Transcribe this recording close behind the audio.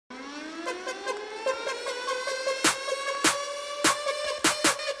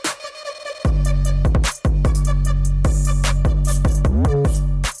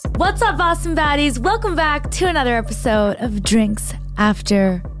What's up, Boston Baddies? Welcome back to another episode of Drinks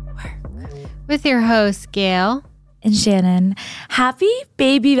After Work with your host, Gail and Shannon. Happy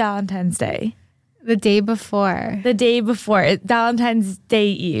baby Valentine's Day. The day before. Valentine's Day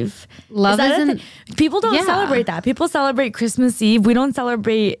Eve. Love isn't... People don't celebrate that. People celebrate Christmas Eve. We don't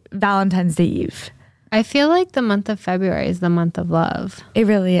celebrate Valentine's Day Eve. I feel like the month of February is the month of love. It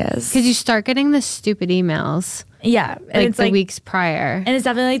really is. Because you start getting the stupid emails. Yeah. And it's the weeks prior. And it's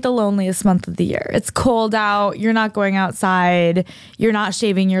definitely like the loneliest month of the year. It's cold out. You're not going outside. You're not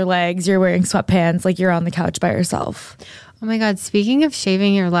shaving your legs. You're wearing sweatpants. Like you're on the couch by yourself. Oh my God. Speaking of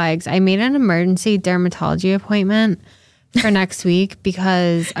shaving your legs, I made an emergency dermatology appointment for next week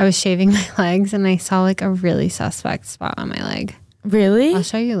because I was shaving my legs and I saw like a really suspect spot on my leg. Really? I'll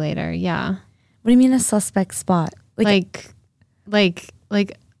show you later. Yeah. What do you mean a suspect spot? Like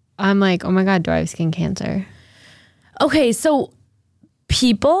I'm like, oh my God, do I have skin cancer? Okay, so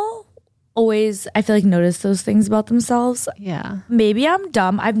people always, I feel like, notice those things about themselves. Yeah. Maybe I'm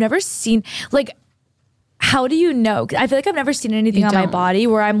dumb. I've never seen, like, how do you know? I feel like I've never seen anything on my body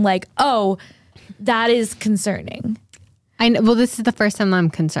where I'm like, oh, that is concerning. I know, well, this is the first time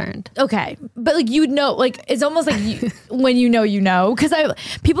I'm concerned. Okay. But like, you know, like, it's almost like when you know. Because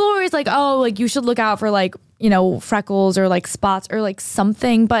people are always like, oh, like, you should look out for like, you know, freckles or like spots or like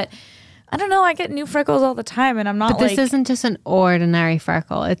something. But I don't know. I get new freckles all the time and I'm not But this isn't just an ordinary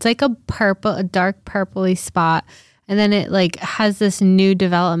freckle. It's like a dark purpley spot. And then it like has this new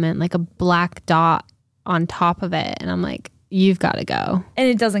development, like a black dot on top of it. And I'm like, you've got to go. And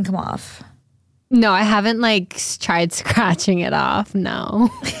it doesn't come off. No, I haven't like tried scratching it off. No.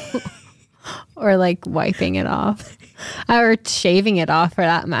 Or like wiping it off. Or shaving it off for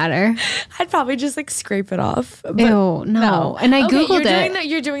that matter. I'd probably just like scrape it off. But ew, no. And I Googled it.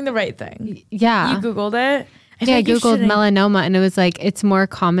 You're doing the right thing. Yeah. You Googled it? I Googled melanoma and it was like, it's more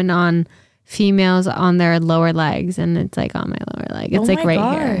common on females on their lower legs. And it's like on my lower leg. It's like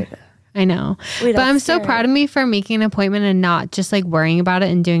right here. I know. But I'm so proud of me for making an appointment and not just like worrying about it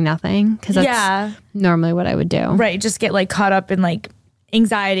and doing nothing. Because that's normally what I would do. Right. Just get like caught up in like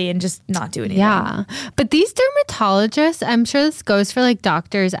anxiety and just not do anything. Yeah. But these dermatologists, I'm sure this goes for like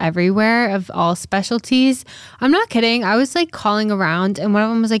doctors everywhere of all specialties. I'm not kidding. I was like calling around and one of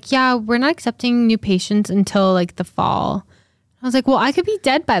them was like, yeah, we're not accepting new patients until like the fall. I was like, well, I could be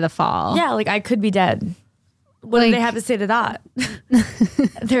dead by the fall. Yeah. Like I could be dead. What do they have to say to that?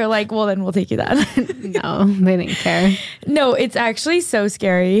 They're like, well, then we'll take you then. No, they didn't care. No, it's actually so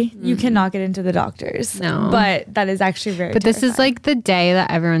scary. You cannot get into the doctors. No. But that is actually very But terrifying. this is like the day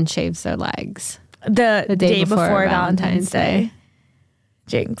that everyone shaves their legs. The day before Valentine's Day.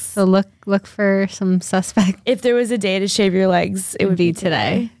 Jinx. So look for some suspect. If there was a day to shave your legs, it would be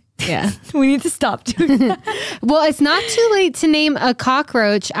today. Yeah. We need to stop doing that. Well, it's not too late to name a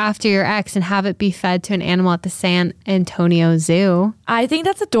cockroach after your ex and have it be fed to an animal at the San Antonio Zoo. I think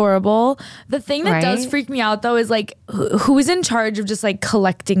that's adorable. The thing that does freak me out, though, is like who's in charge of just like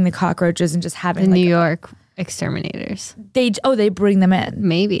collecting the cockroaches and just having the like, New York exterminators. They bring them in.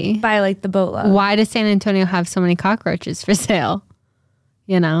 Maybe. By like the boatload. Why does San Antonio have so many cockroaches for sale?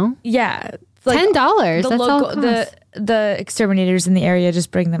 You know? Yeah. Like $10. That's all it costs. The exterminators in the area just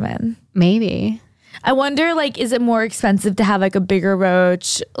bring them in. Maybe. I wonder, like, is it more expensive to have like a bigger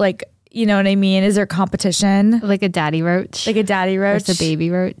roach? Like, you know what I mean? Is there competition? Like a daddy roach? Like a daddy roach? Or it's a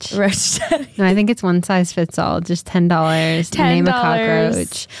baby roach? Roach daddy. No, I think it's one size fits all. Just $10. $10. Name a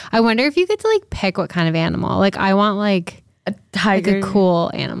cockroach. I wonder if you get to like pick what kind of animal. Like I want like a tiger. Like a cool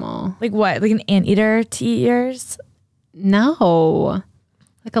animal. Like what? Like an anteater to eat yours? No.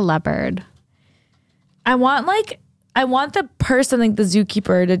 Like a leopard. I want the person, like the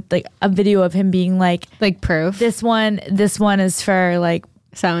zookeeper, to like a video of him being like proof. This one is for like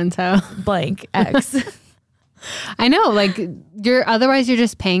so and so blank X. I know, like otherwise you're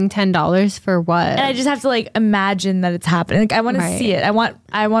just paying $10 for what? And I just have to like imagine that it's happening. Like I want to see it. I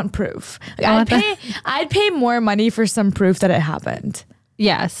want proof. Like, I'd pay more money for some proof that it happened.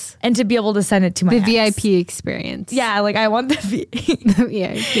 Yes. And to be able to send it to my ex. VIP experience. Yeah, like I want the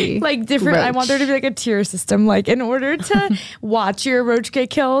VIP. Like different, roach. I want there to be like a tier system. Like in order to watch your roach get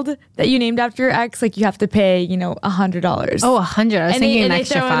killed that you named after your ex, like you have to pay, $100. Oh, $100. I was thinking an extra $5. And they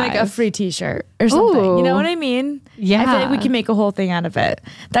throw in like a free t-shirt or something. Ooh. You know what I mean? Yeah. I feel like we can make a whole thing out of it.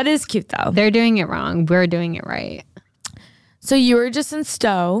 That is cute though. They're doing it wrong. We're doing it right. So you were just in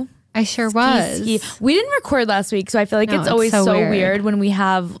Stowe. I sure was. We didn't record last week, so I feel like it's always so weird when we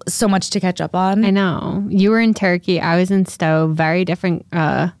have so much to catch up on. I know. You were in Turkey. I was in Stowe. Very different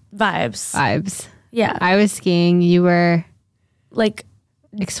vibes. Vibes. Yeah. I was skiing. You were like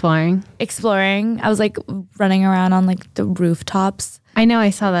exploring. I was like running around on like the rooftops. I know, I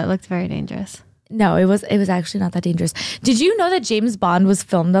saw that. It looked very dangerous. No, it was actually not that dangerous. Did you know that James Bond was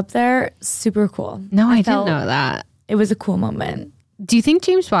filmed up there? Super cool. No, I didn't know that. It was a cool moment. Do you think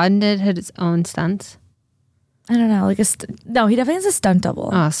James Bond did his own stunts? I don't know. Like no, he definitely has a stunt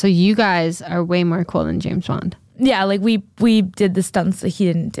double. Oh, so you guys are way more cool than James Bond. Yeah, like we did the stunts that he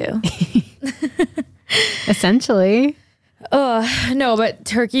didn't do. Essentially. No, but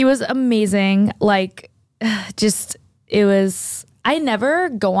Turkey was amazing. Like, it was. I never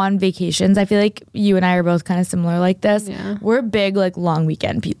go on vacations. I feel like you and I are both kind of similar like this. Yeah. We're big like long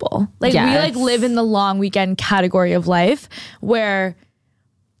weekend people. Like we like live in the long weekend category of life where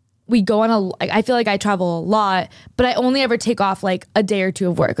we go on I feel like I travel a lot, but I only ever take off like a day or two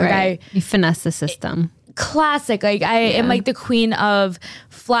of work. Like you finesse the system. Classic. Like I am like the queen of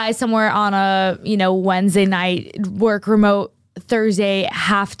fly somewhere on a, Wednesday night, work remote Thursday,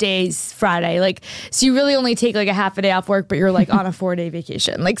 half days Friday. Like, so you really only take like a half a day off work, but you're like on a 4-day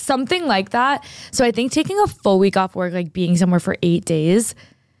vacation, like something like that. So I think taking a full week off work, like being somewhere for 8 days,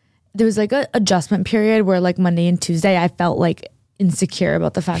 there was like a adjustment period where like Monday and Tuesday, I felt like insecure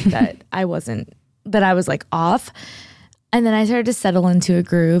about the fact that I was like off. And then I started to settle into a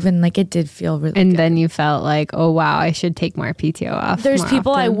groove and like it did feel really good. And then you felt like, oh wow, I should take more PTO off. There's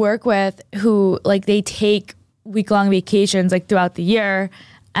people often. I work with who like they take week-long vacations like throughout the year,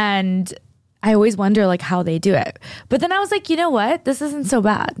 and I always wonder like how they do it. But then I was like, you know what? This isn't so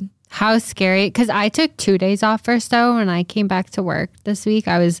bad. How scary. Because I took 2 days off first though. When I came back to work this week,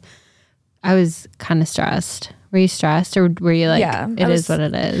 I was kind of stressed. Were you stressed or were you like, it is what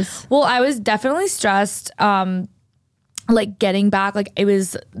it is? Well, I was definitely stressed. Like getting back, like it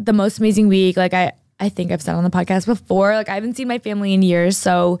was the most amazing week. Like I think I've said on the podcast before, like I haven't seen my family in years.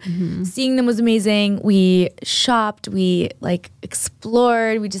 So seeing them was amazing. We shopped, we like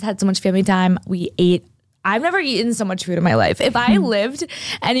explored, we just had so much family time. We ate. I've never eaten so much food in my life. If I lived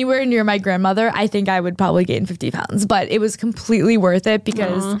anywhere near my grandmother, I think I would probably gain 50 pounds, but it was completely worth it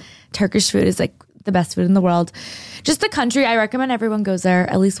because Turkish food is like the best food in the world. Just the country, I recommend everyone goes there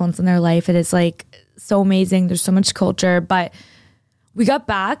at least once in their life. It is like so amazing. There's so much culture, but we got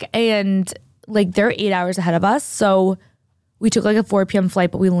back and like they're 8 hours ahead of us. So we took like a 4 p.m.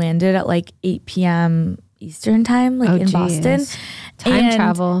 flight, but we landed at like 8 p.m. Eastern time, like in Boston. Time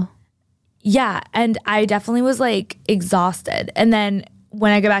travel. Yeah. And I definitely was like exhausted. And then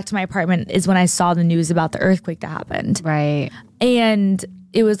when I got back to my apartment is when I saw the news about the earthquake that happened. Right. And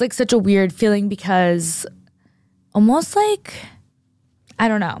it was like such a weird feeling because almost like, I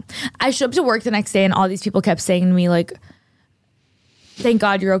don't know. I showed up to work the next day and all these people kept saying to me like, thank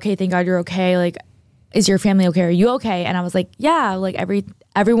God you're okay. Thank God you're okay. Like, is your family okay? Are you okay? And I was like, yeah, like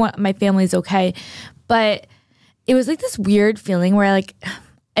everyone, my family's okay. But it was like this weird feeling where like,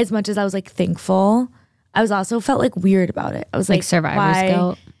 as much as I was like thankful, I was also felt like weird about it. I was like survivor's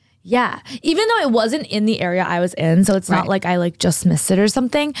guilt. Yeah. Even though it wasn't in the area I was in. So it's not like I like just missed it or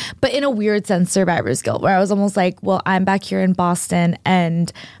something, but in a weird sense, survivor's guilt, where I was almost like, well, I'm back here in Boston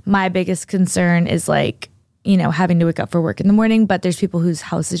and my biggest concern is like, having to wake up for work in the morning, but there's people whose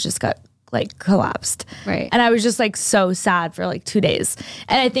houses just got like collapsed. Right. And I was just like so sad for like 2 days.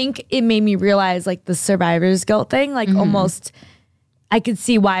 And I think it made me realize like the survivor's guilt thing, like almost I could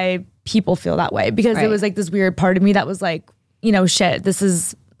see why people feel that way because it was like this weird part of me that was like, shit, this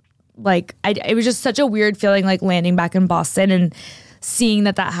is like, it was just such a weird feeling like landing back in Boston and seeing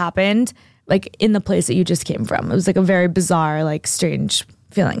that happened like in the place that you just came from. It was like a very bizarre, like strange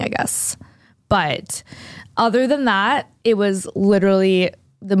feeling, I guess. But other than that, it was literally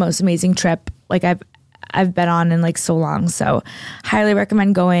the most amazing trip like I've been on in like so long. So highly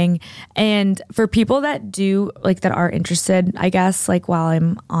recommend going. And for people that do like that are interested, I guess like while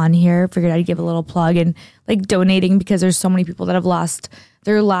I'm on here, figured I'd give a little plug and like donating because there's so many people that have lost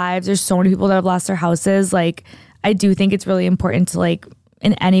their lives. There's so many people that have lost their houses. Like I do think it's really important to like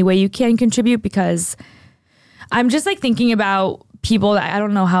in any way you can contribute because I'm just like thinking about people that I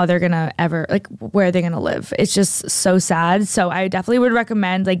don't know how they're gonna ever like where they're gonna live. It's just so sad. So I definitely would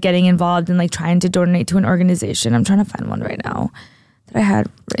recommend like getting involved and like trying to donate to an organization. I'm trying to find one right now that I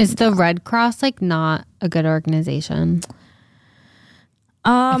had. Is the Red Cross like not a good organization?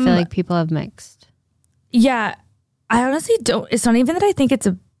 I feel like people have mixed. Yeah, I honestly don't. It's not even that I think it's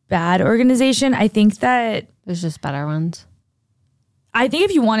a bad organization. I think that there's just better ones. I think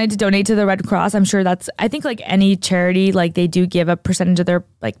if you wanted to donate to the Red Cross, I'm sure I think like any charity, like they do give a percentage of their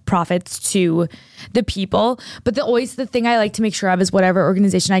like profits to the people. But the thing I like to make sure of is whatever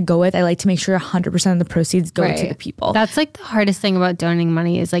organization I go with, I like to make sure 100% of the proceeds go to the people. That's like the hardest thing about donating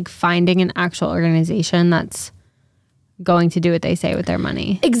money is like finding an actual organization that's going to do what they say with their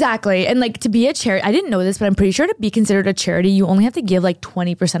money. Exactly. And like to be a charity, I didn't know this, but I'm pretty sure to be considered a charity, you only have to give like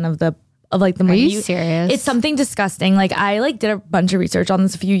 20% of the money. Are you serious? It's something disgusting. Like I like did a bunch of research on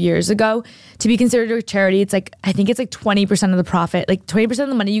this a few years ago. To be considered a charity, it's like, I think it's like 20% of the profit, like 20% of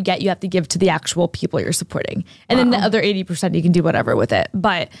the money you get, you have to give to the actual people you're supporting. And then the other 80% you can do whatever with it.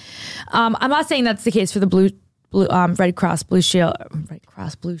 But I'm not saying that's the case for the Red Cross Blue Shield.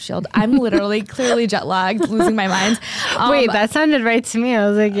 I'm literally clearly jet lagged, losing my mind. Wait, that sounded right to me. I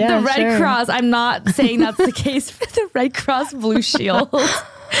was like, yeah, the Red Cross. I'm not saying that's the case for the Red Cross Blue Shield.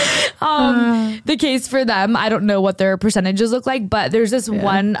 The case for them, I don't know what their percentages look like, but there's this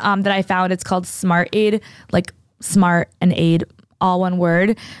one that I found. It's called Smart Aid, like Smart and Aid, all one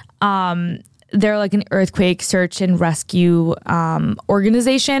word. They're like an earthquake search and rescue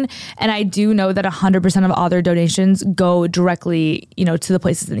organization. And I do know that 100% of all their donations go directly, to the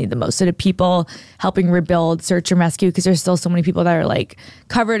places that need the most. So to people helping rebuild, search and rescue, because there's still so many people that are like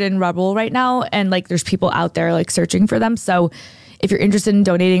covered in rubble right now. And like there's people out there like searching for them. So if you're interested in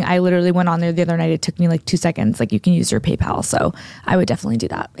donating, I literally went on there the other night. It took me like 2 seconds. Like you can use your PayPal. So I would definitely do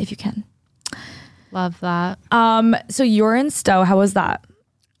that if you can. Love that. So you're in Stowe. How was that?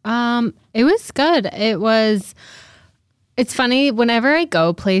 It was good. It's funny whenever I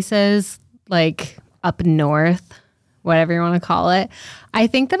go places like up north, whatever you want to call it, I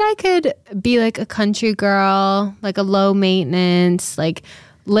think that I could be like a country girl, like a low maintenance, like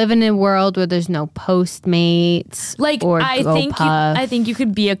live in a world where there's no Postmates. Like or I think you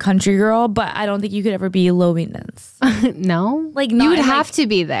could be a country girl, but I don't think you could ever be low maintenance. No? Like you would have to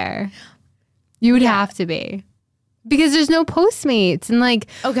be there. You would have to be. Because there's no Postmates and like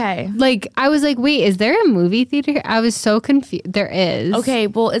I was like, wait, is there a movie theater? I was so confused. There is. Okay,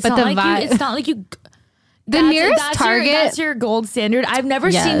 well, it's not like you. The nearest Target. That's your gold standard. I've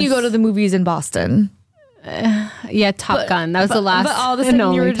never seen you go to the movies in Boston. Top Gun. That was the last. But all of a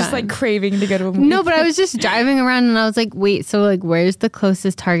sudden you were just like craving to go to a movie. No, but I was just driving around and I was like, wait, so like where's the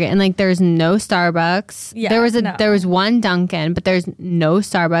closest Target? And like there's no Starbucks. Yeah, there was one Dunkin', but there's no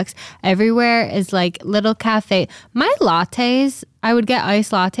Starbucks. Everywhere is like little cafe. My lattes, I would get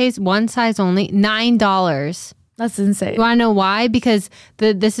iced lattes, one size only, $9. That's insane. You want to know why? Because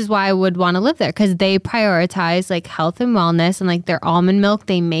this is why I would want to live there, because they prioritize like health and wellness, and like their almond milk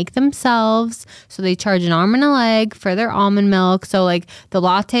they make themselves, so they charge an arm and a leg for their almond milk. So like the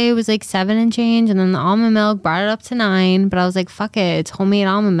latte was like $7 and change, and then the almond milk brought it up to $9. But I was like, fuck it, it's homemade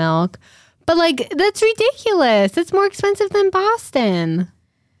almond milk. But like that's ridiculous. It's more expensive than Boston.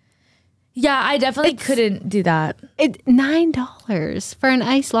 Yeah, I definitely couldn't do that. $9 for an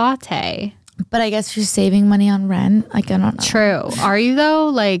iced latte. But I guess you're saving money on rent. Like, I don't know. True. Are you though?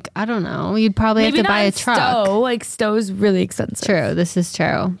 Like, I don't know. You'd probably have to buy a truck. Stowe. Like, Stowe's really expensive. True. This is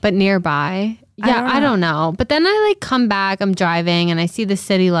true. But nearby. Yeah, I don't know. But then I like come back, I'm driving and I see the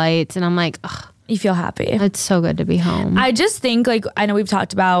city lights and I'm like, ugh. You feel happy. It's so good to be home. I just think like, I know we've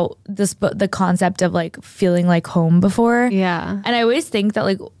talked about this, but the concept of like feeling like home before. Yeah. And I always think that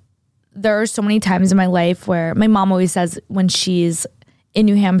like, there are so many times in my life where my mom always says when she's in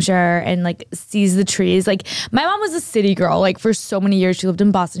New Hampshire and like sees the trees. Like my mom was a city girl, like for so many years. She lived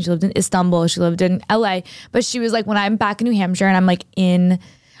in Boston, she lived in Istanbul, she lived in LA. But she was like, when I'm back in New Hampshire and I'm like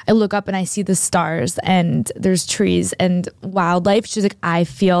I look up and I see the stars and there's trees and wildlife. She's like, I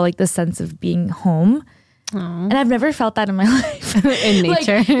feel like the sense of being home. Aww. And I've never felt that in my life. In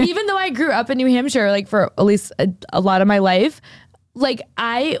nature. Like, even though I grew up in New Hampshire, like for at least a lot of my life, like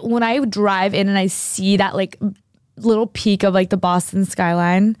when I drive in and I see that like little peak of like the Boston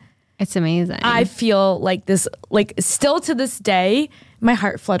skyline, it's amazing. I feel like this, like still to this day, my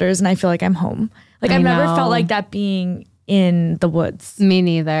heart flutters and I feel like I'm home. Like I've never felt like that being in the woods. Me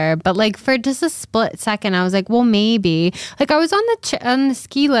neither. But like for just a split second, I was like, well, maybe. Like I was on the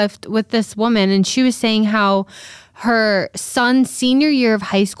ski lift with this woman and she was saying how her son's senior year of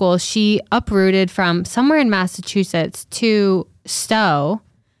high school, she uprooted from somewhere in Massachusetts to Stowe.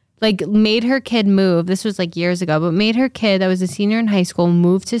 Like made her kid move. This was like years ago, but made her kid that was a senior in high school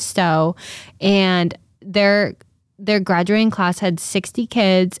move to Stowe, and their graduating class had 60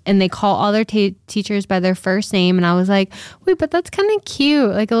 kids, and they call all their teachers by their first name. And I was like, wait, but that's kind of cute,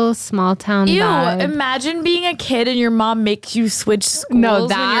 like a little small town. Ew! Vibe. Imagine being a kid and your mom makes you switch schools. No,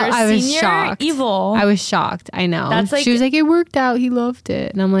 that when you're I was senior. shocked. Evil. I was shocked. I know. That's like, she was like, it worked out. He loved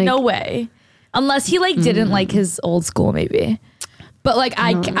it, and I'm like, no way. Unless he like didn't like his old school, maybe. But like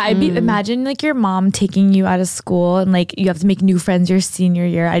imagine like your mom taking you out of school and like you have to make new friends your senior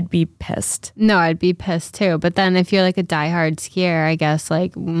year. I'd be pissed. No, I'd be pissed too. But then if you're like a diehard skier, I guess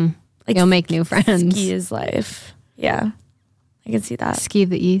like you'll make new friends. Ski is life. Yeah. I can see that. Ski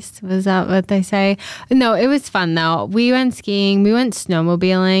the East. Was that what they say? No, it was fun though. We went skiing. We went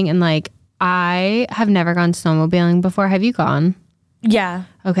snowmobiling, and like I have never gone snowmobiling before. Have you gone? Yeah.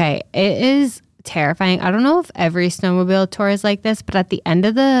 Okay. It is terrifying. I don't know if every snowmobile tour is like this, but at the end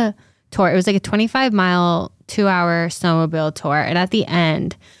of the tour, it was like a 25-mile, 2-hour snowmobile tour. And at the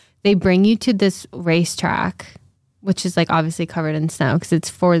end, they bring you to this racetrack, which is like obviously covered in snow because it's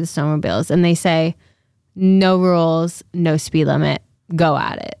for the snowmobiles. And they say, no rules, no speed limit, go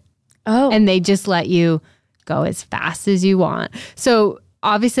at it. Oh. And they just let you go as fast as you want. So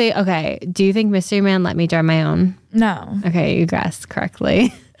obviously, okay, do you think Mystery Man let me drive my own? No. Okay, you guessed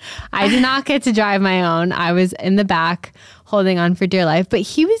correctly. I did not get to drive my own. I was in the back holding on for dear life, but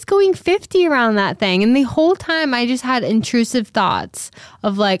he was going 50 around that thing. And the whole time I just had intrusive thoughts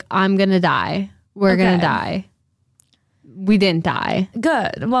of like, I'm going to die. We're going to die. We didn't die.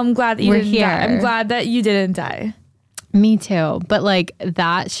 Good. Well, I'm glad that you didn't die. I'm glad that you didn't die. Me too. But like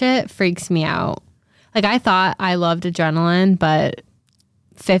that shit freaks me out. Like I thought I loved adrenaline, but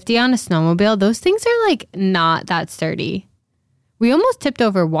 50 on a snowmobile, those things are like not that sturdy. We almost tipped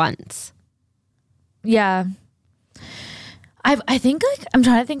over once. Yeah. I think like I'm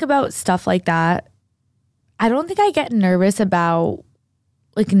trying to think about stuff like that. I don't think I get nervous about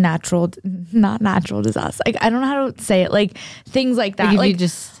like not natural disasters. Like I don't know how to say it. Like things like that. Like you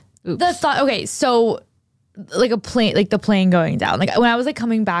just the thought. Okay, so like a plane, like the plane going down. Like when I was like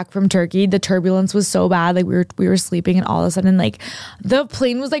coming back from Turkey, the turbulence was so bad. Like we were sleeping, and all of a sudden, like the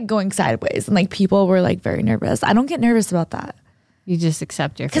plane was like going sideways, and like people were like very nervous. I don't get nervous about that. You just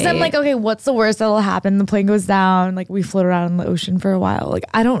accept your fate. Because I'm like, okay, what's the worst that'll happen? The plane goes down. Like we float around in the ocean for a while. Like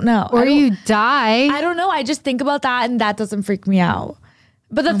I don't know. Or you die. I don't know. I just think about that, and that doesn't freak me out.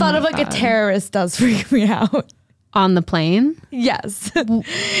 But the thought of like a terrorist does freak me out. On the plane? Yes.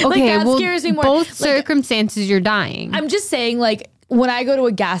 Okay, like that scares me more. Both circumstances, you're dying. I'm just saying, like, when I go to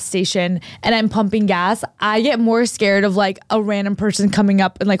a gas station and I'm pumping gas, I get more scared of like a random person coming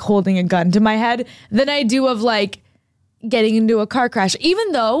up and like holding a gun to my head than I do of like getting into a car crash.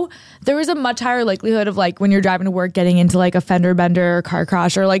 Even though there is a much higher likelihood of like when you're driving to work getting into like a fender bender or car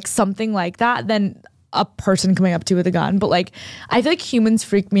crash or like something like that than a person coming up to you with a gun. But like I feel like humans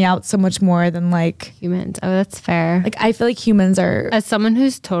freak me out so much more than like humans. Oh, that's fair. Like I feel like humans are, as someone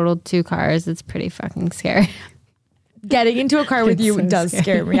who's totaled 2 cars, it's pretty fucking scary. Getting into a car with you so does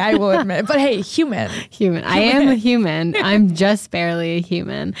scare me, I will admit. But hey, human. I am a human. I'm just barely a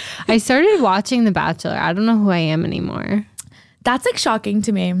human. I started watching The Bachelor. I don't know who I am anymore. That's like shocking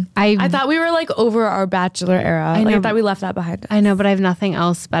to me. I thought we were like over our Bachelor era. I thought we left that behind us. I know, but I have nothing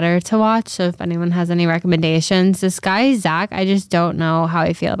else better to watch. So if anyone has any recommendations, this guy, Zach, I just don't know how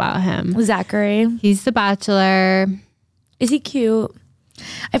I feel about him. Zachary. He's The Bachelor. Is he cute?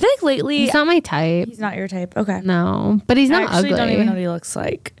 I feel like lately he's not my type. He's not your type. Okay. No, but he's not ugly. I don't even know what he looks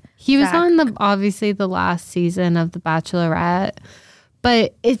like. He was on obviously the last season of The Bachelorette.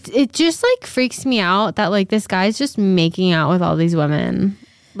 But it just like freaks me out that like this guy's just making out with all these women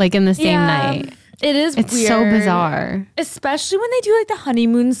like in the same night. It's weird. So bizarre. Especially when they do like the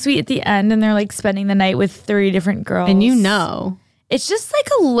honeymoon suite at the end and they're like spending the night with 30 different girls. And you know. It's just like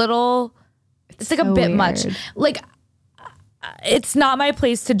a little, it's like so a bit weird. Much. Like it's not my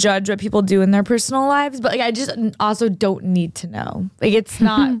place to judge what people do in their personal lives, but like I just also don't need to know. Like it's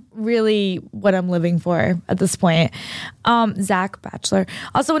not really what I'm living for at this point. Zach Bachelor.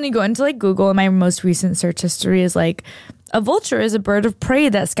 Also, when you go into like Google, my most recent search history is like a vulture is a bird of prey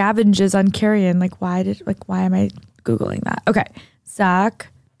that scavenges on carrion. Like why am I Googling that? Okay, Zach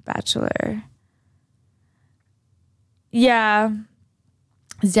Bachelor. Yeah.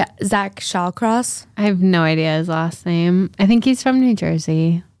 Zach Shallcross. I have no idea his last name. I think he's from New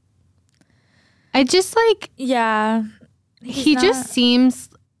Jersey. I just like... Yeah. He just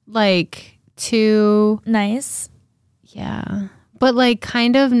seems like too... Nice. Yeah. But like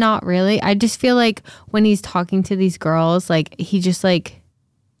kind of not really. I just feel like when he's talking to these girls, like he just like...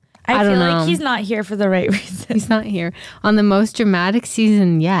 I don't know. Like he's not here for the right reason. He's not here on the most dramatic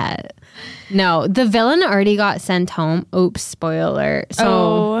season yet. No, the villain already got sent home. Oops, spoiler.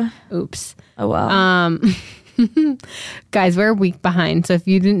 So, oops. Oh, well. Guys, we're a week behind. So if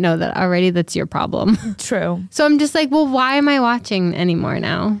you didn't know that already, that's your problem. True. So I'm just like, well, why am I watching anymore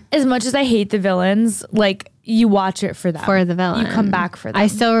now? As much as I hate the villains, like you watch it for them. For the villain. You come back for them. I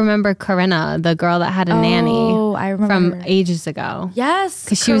still remember Corinna, the girl that had a nanny. Oh, I remember. From ages ago. Yes.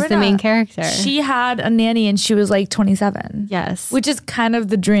 Because she was the main character. She had a nanny and she was like 27. Yes. Which is kind of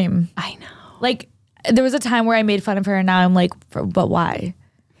the dream. I know. Like there was a time where I made fun of her and now I'm like, but why?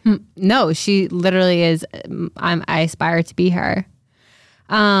 No, she literally is. I aspire to be her.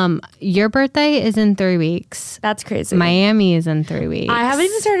 Your birthday is in 3 weeks. That's crazy. Miami is in 3 weeks. I haven't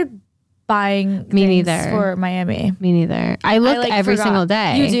even started buying things for Miami. Me neither. I look every single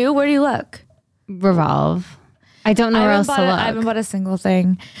day. You do? Where do you look? Revolve. I don't know where else to look. I haven't bought a single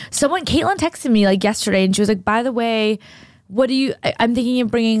thing. Caitlin texted me like yesterday and she was like, by the way, I'm thinking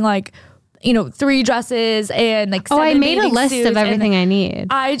of bringing like, 3 dresses and like 7 I made a list suits of everything I need.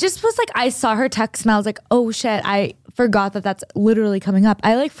 I just was like, I saw her text and I was like, oh shit, I forgot that's literally coming up.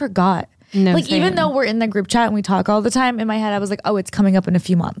 I like forgot. No, like even though we're in the group chat and we talk all the time, in my head I was like, oh, it's coming up in a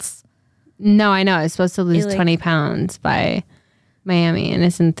few months. No, I know. I was supposed to lose 20 pounds by Miami and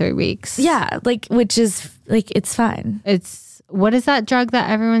it's in 3 weeks. Yeah, which is it's fine. What is that drug that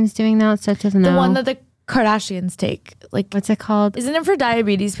everyone's doing now? It starts with an O. The one that the Kardashians take. What's it called? Isn't it for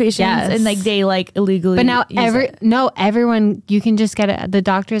diabetes patients? Yes. And they illegally. But now everyone, you can just get it. The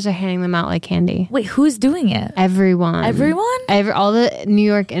doctors are handing them out like candy. Wait, who's doing it? Everyone. All the New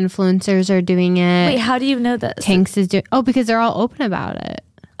York influencers are doing it. Wait, how do you know this? Tanks is doing. Oh, because they're all open about it.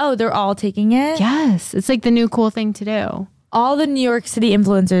 Oh, they're all taking it? Yes, it's like the new cool thing to do. All the New York City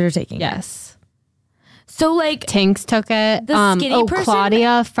influencers are taking it. Yes. So Tanks took it. The skinny person,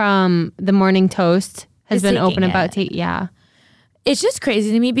 Claudia from the Morning Toast has been open about yeah. It's just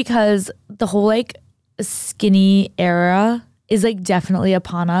crazy to me because the whole skinny era is definitely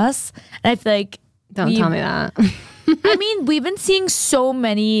upon us. And I feel like don't tell me that. I mean, we've been seeing so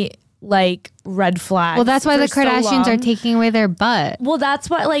many red flags. Well, that's why the Kardashians are taking away their butt. Well, that's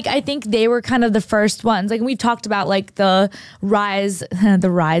why I think they were kind of the first ones. We've talked about the rise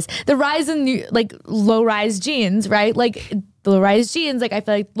in new low rise jeans, right? The low rise jeans, I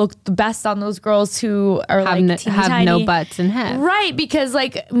feel look the best on those girls who are have no butts and head, right? Because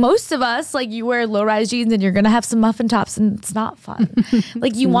most of us you wear low rise jeans and you're gonna have some muffin tops and it's not fun.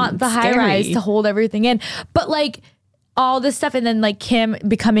 You want the high rise to hold everything in, but all this stuff, and then Kim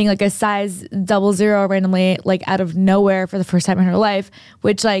becoming a size 00 randomly out of nowhere for the first time in her life,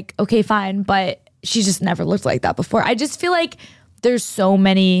 which okay, fine, but she just never looked like that before. I just feel there's so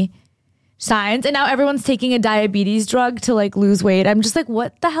many signs, and now everyone's taking a diabetes drug to lose weight. I'm just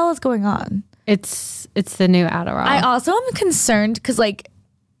what the hell is going on? It's the new Adderall. I also am concerned because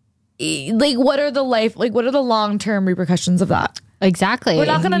what are the long-term repercussions of that? Exactly. We're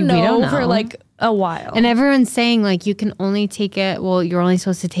not gonna know for a while. And everyone's saying you can only take it, well, you're only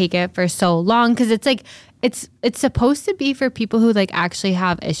supposed to take it for so long, because it's supposed to be for people who actually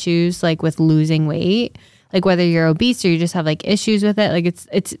have issues with losing weight, whether you're obese or you just have issues with it.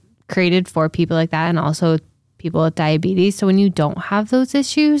 It's created for people like that, and also people with diabetes. So when you don't have those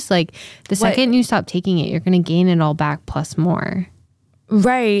issues, the second you stop taking it, you're gonna gain it all back plus more.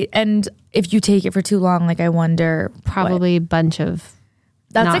 Right. And if you take it for too long, I wonder, probably a bunch of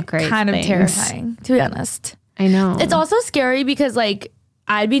that's kind of terrifying, to be honest. I know. It's also scary because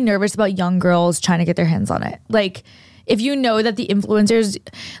I'd be nervous about young girls trying to get their hands on it. If you know that the influencers,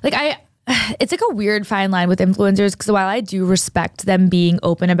 it's a weird fine line with influencers, because while I do respect them being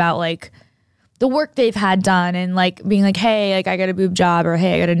open about the work they've had done and being hey, I got a boob job, or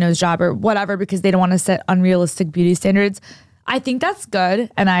hey, I got a nose job, or whatever, because they don't want to set unrealistic beauty standards, I think that's good,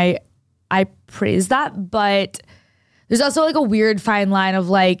 and I praise that. But there's also a weird fine line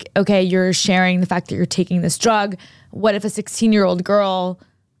of okay, you're sharing the fact that you're taking this drug. What if a 16-year-old girl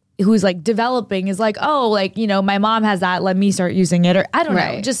who's developing is oh, my mom has that, let me start using it, or I don't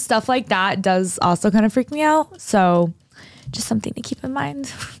know, just stuff like that does also kind of freak me out. So just something to keep in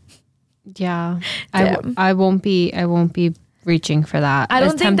mind. Yeah, I won't be reaching for that. I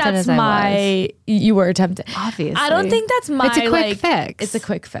don't think that's you were tempted. Obviously. I don't think that's my... It's a quick fix. It's a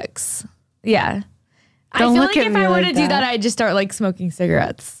quick fix. Yeah. Don't I feel if I were to do that, I'd just start smoking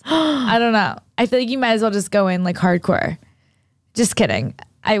cigarettes. I don't know. I feel you might as well just go in hardcore. Just kidding.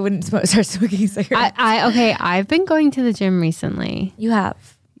 I wouldn't start smoking cigarettes. I've been going to the gym recently. You have?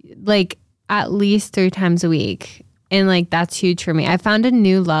 At least 3 times a week. And that's huge for me. I found a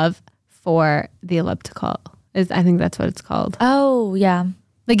new love for the elliptical. I think that's what it's called. Oh, yeah.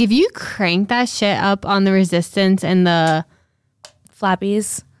 If you crank that shit up on the resistance and the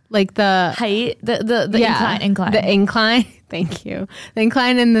flappies, the height, the incline. The incline. Thank you. The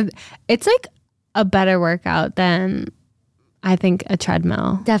incline and it's a better workout than I think a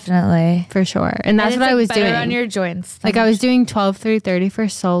treadmill. Definitely. For sure. And that's what I was doing. On your joints. I was doing 12 through 30 for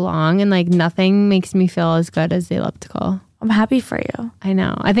so long, and nothing makes me feel as good as the elliptical. I'm happy for you. I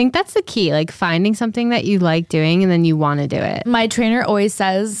know. I think that's the key, finding something that you like doing and then you want to do it. My trainer always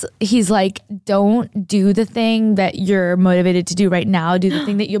says, he's don't do the thing that you're motivated to do right now. Do the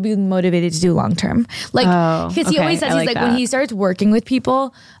thing that you'll be motivated to do long term. Because he always says, when he starts working with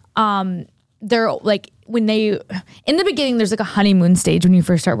people, they're like, when they, in the beginning, there's like a honeymoon stage when you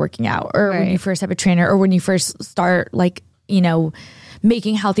first start working out, or when you first have a trainer, or when you first start like, you know,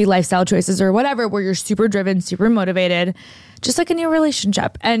 making healthy lifestyle choices or whatever, where you're super driven, super motivated, just like a new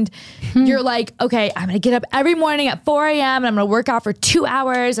relationship. And you're like, okay, I'm going to get up every morning at 4 a.m. and I'm going to work out for 2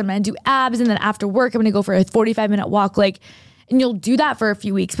 hours. I'm going to do abs. And then after work, I'm going to go for a 45-minute walk. Like, and you'll do that for a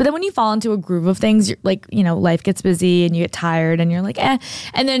few weeks. But then when you fall into a groove of things, you're like, you know, life gets busy and you get tired and you're like, eh.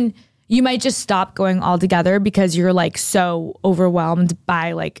 And then you might just stop going altogether because you're like so overwhelmed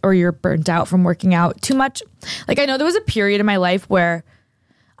by like, or you're burnt out from working out too much. Like, I know there was a period in my life where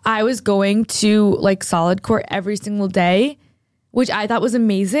I was going to like Solid Core every single day, which I thought was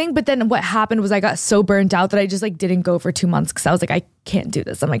amazing. But then what happened was I got so burnt out that I just like didn't go for 2 months because I was like, I can't do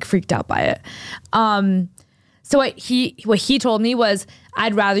this. I'm like freaked out by it. So what he told me was,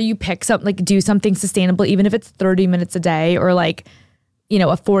 I'd rather you pick something, like do something sustainable, even if it's 30 minutes a day or like, you know,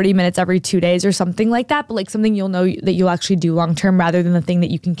 a 40 minutes every 2 days or something like that. But like something you'll know that you'll actually do long term rather than the thing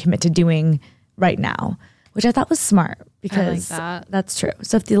that you can commit to doing right now, which I thought was smart because that's true.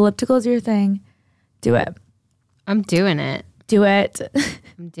 So if the elliptical is your thing, do it. I'm doing it. Do it.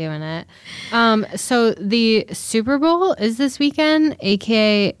 I'm doing it. So the Super Bowl is this weekend,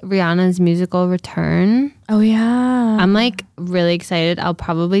 aka Rihanna's musical return. Oh yeah. I'm like really excited. I'll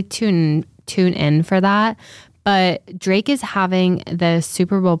probably tune in for that. But Drake is having the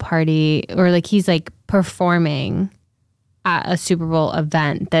Super Bowl party, or like he's like performing at a Super Bowl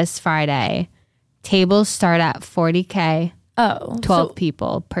event this Friday. Tables start at $40K. Oh, 12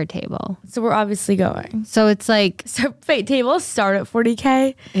 people per table. So we're obviously going. So it's like... So wait, tables start at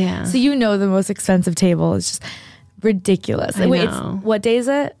 $40K? Yeah. So you know the most expensive table is just ridiculous. I wait, know. What day is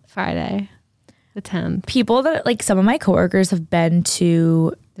it? Friday, the 10th. People that, like some of my coworkers have been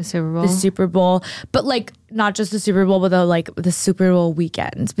to... The Super Bowl? The Super Bowl. But like not just the Super Bowl, but the Super Bowl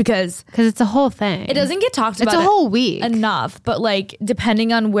weekend. Because it's a whole thing. It doesn't get talked about. It's a whole week. Enough. But like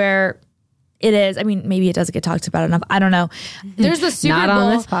depending on where... It is. I mean, maybe it doesn't get talked about enough. I don't know. There's the Super Bowl, not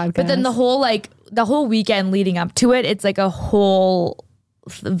on this podcast. But then the whole weekend leading up to it, it's like a whole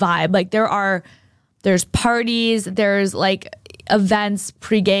vibe. Like there's parties, there's like events,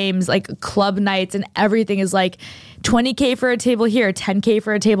 pre-games, like club nights, and everything is like $20K for a table here, $10K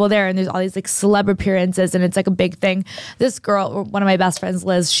for a table there, and there's all these like celeb appearances, and it's like a big thing. This girl, one of my best friends,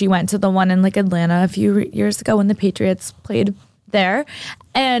 Liz, she went to the one in like Atlanta a few years ago when the Patriots played there,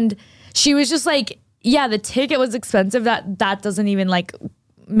 and she was just like, yeah, the ticket was expensive. That doesn't even like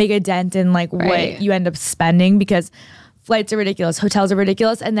make a dent in like what you end up spending, because flights are ridiculous, hotels are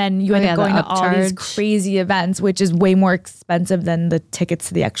ridiculous, and then you end up going to all these crazy events, which is way more expensive than the tickets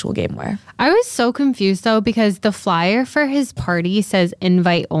to the actual game were. I was so confused though, because the flyer for his party says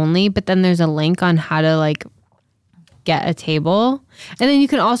invite only, but then there's a link on how to like get a table, and then you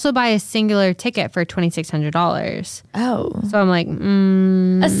can also buy a singular ticket for $2,600. Oh, so I'm like,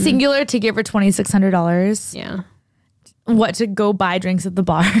 a singular ticket for $2,600? Yeah. What, to go buy drinks at the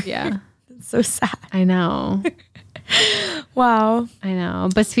bar? Yeah. That's so sad. I know. Wow. I know.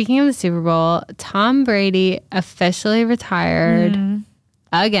 But speaking of the Super Bowl, Tom Brady officially retired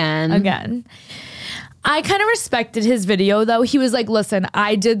again. I kind of respected his video though. He was like, listen,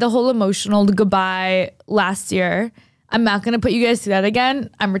 I did the whole emotional goodbye last year. I'm not going to put you guys through that again.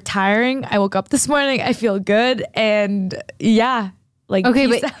 I'm retiring. I woke up this morning. I feel good. And yeah. Like, okay,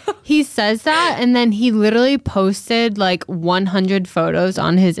 but he says that, and then he literally posted like 100 photos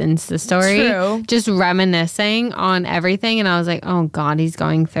on his Insta story. True. Just reminiscing on everything. And I was like, oh God, he's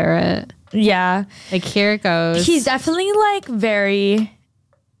going through it. Yeah. Like, here it goes. He's definitely like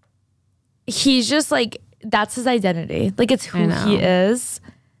he's just like, that's his identity. Like, it's who he is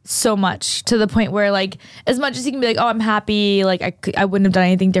so much, to the point where like, as much as he can be like, oh, I'm happy, like I wouldn't have done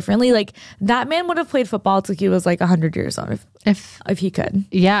anything differently, like that man would have played football till he was like 100 years old if he could.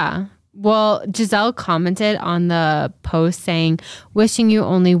 Yeah. Well, Giselle commented on the post saying, wishing you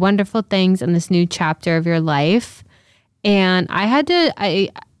only wonderful things in this new chapter of your life. And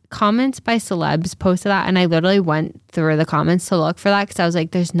comments by celebs posted that, and I literally went through the comments to look for that, because I was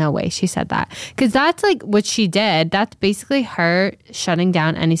like, there's no way she said that, because that's like what she did. That's basically her shutting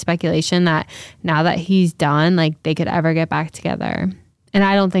down any speculation that now that he's done, like they could ever get back together, and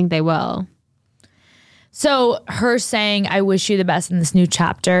I don't think they will. So her saying, I wish you the best in this new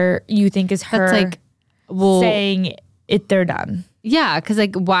chapter, you think is her like, saying they're done? Yeah, because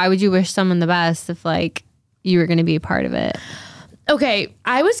like, why would you wish someone the best if like you were going to be a part of it? Okay,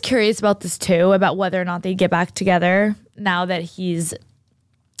 I was curious about this too, about whether or not they get back together now that he's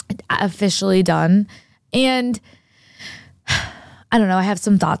officially done. And I don't know, I have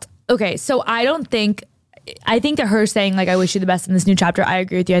some thoughts. Okay, so I don't think I think that her saying like, I wish you the best in this new chapter, I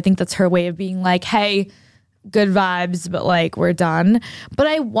agree with you. I think that's her way of being like, hey, good vibes, but like we're done. But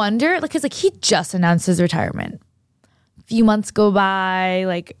I wonder, like, because like he just announced his retirement. A few months go by,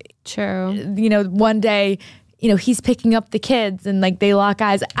 like, true. You know, one day, you know, he's picking up the kids and like they lock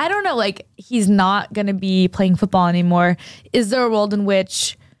eyes. I don't know, like he's not gonna be playing football anymore. Is there a world in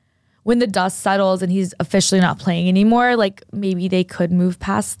which when the dust settles and he's officially not playing anymore, like maybe they could move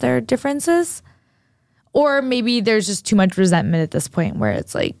past their differences? Or maybe there's just too much resentment at this point where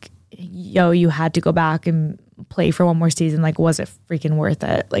it's like, yo, you had to go back and play for one more season. Like, was it freaking worth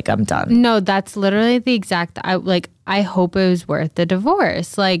it? Like, I'm done. No, that's literally the exact, I hope it was worth the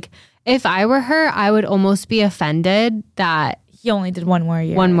divorce. Like, if I were her, I would almost be offended that he only did one more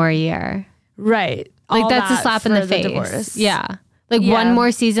year. One more year. Right. Like, that's a slap in the face. Divorce. Yeah. Like, one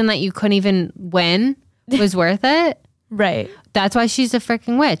more season that you couldn't even win was worth it. Right. That's why she's a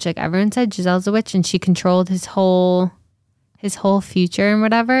freaking witch. Like, everyone said Giselle's a witch and she controlled his whole future and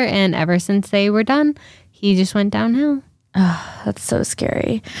whatever. And ever since they were done, he just went downhill. Oh, that's so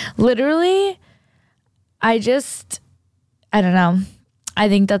scary. Literally, I don't know. I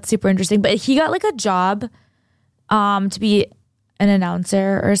think that's super interesting. But he got like a job to be an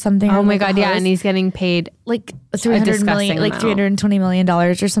announcer or something. Oh my like God, yeah. And he's getting paid like $320 million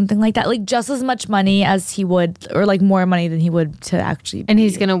or something like that. Like just as much money as he would, or like more money than he would to actually And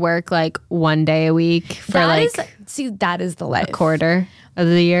he's going to work like one day a week for that is the life. A quarter of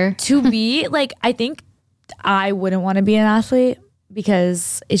the year. To be like, I think I wouldn't want to be an athlete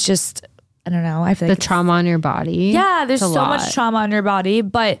because it's just, I don't know. I feel like the trauma on your body. Yeah, there's so much trauma on your body.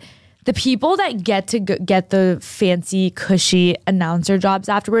 But the people that get to get the fancy, cushy announcer jobs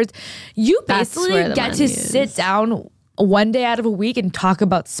afterwards, you basically get to sit down one day out of a week and talk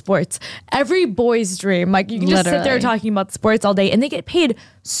about sports. Every boy's dream. Like you can just sit there talking about sports all day and they get paid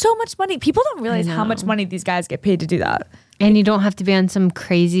so much money. People don't realize how much money these guys get paid to do that. And you don't have to be on some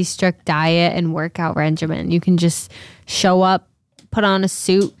crazy strict diet and workout regimen. You can just show up, put on a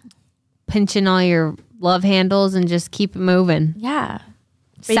suit, pinch in all your love handles and just keep it moving. Yeah.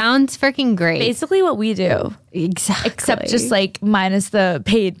 Sounds freaking great. Basically what we do. Exactly. Except just like minus the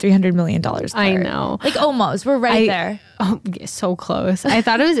paid $300 million part. I know. Like almost. We're right there. Oh, so close. I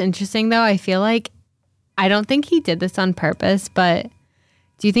thought it was interesting though. I feel like, I don't think he did this on purpose, but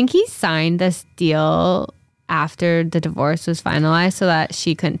do you think he signed this deal after the divorce was finalized so that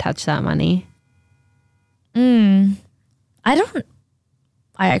she couldn't touch that money? I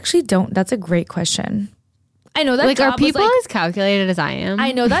actually don't. That's a great question. I know that like, job are people was like, as calculated as I am?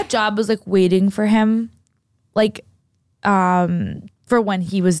 I know that job was like waiting for him, like, for when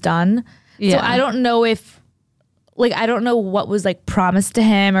he was done. Yeah. So I don't know if, like, I don't know what was like promised to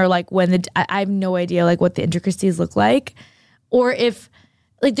him or like when I have no idea like what the intricacies look like, or if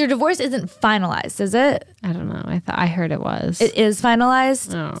like their divorce isn't finalized, is it? I don't know. I heard it was. It is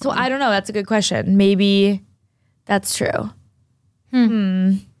finalized. Oh. So I don't know. That's a good question. Maybe that's true.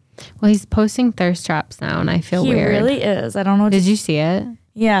 Well, he's posting thirst traps now, and I feel weird. He really is. I don't know. Did you see it?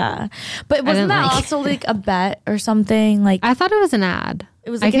 Yeah, but wasn't that also like a bet or something? Like I thought it was an ad.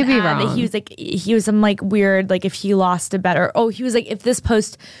 It was like an ad that he was some like weird like if he lost a bet or he was like if this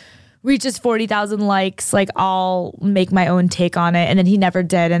post reaches 40,000 likes, like I'll make my own take on it, and then he never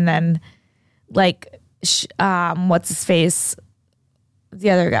did, and then like what's his face, the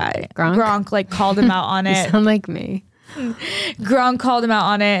other guy, Gronk like called him out on it. You sound like me. Gronk called him out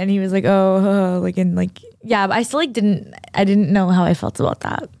on it and he was like, yeah, but I still like didn't know how I felt about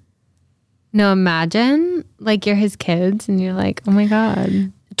that. No, imagine like you're his kids and you're like, oh my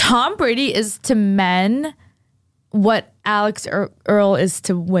God. Tom Brady is to men what Alex Earl is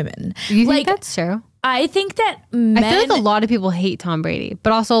to women. You think that's true? I think that men, I feel like a lot of people hate Tom Brady,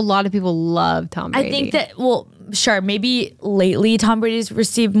 but also a lot of people love Tom Brady. I think that, well, sure, maybe lately Tom Brady's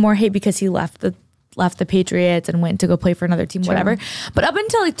received more hate because he left the Patriots and went to go play for another team, whatever. But up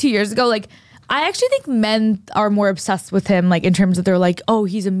until like 2 years ago, like I actually think men are more obsessed with him, like in terms of they're like, oh,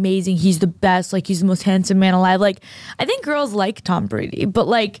 he's amazing, he's the best, like he's the most handsome man alive. Like I think girls like Tom Brady, but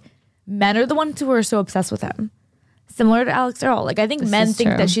like men are the ones who are so obsessed with him. Similar to Alex Earl. Like I think men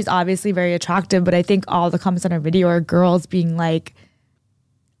think that she's obviously very attractive, but I think all the comments on her video are girls being like,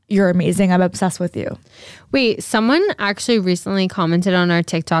 you're amazing, I'm obsessed with you. Wait, someone actually recently commented on our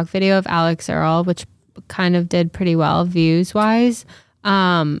TikTok video of Alex Earl, which kind of did pretty well views wise.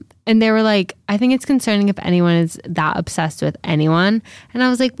 And they were like, I think it's concerning if anyone is that obsessed with anyone. And I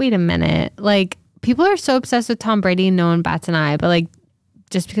was like, wait a minute. Like people are so obsessed with Tom Brady and no one bats an eye, but like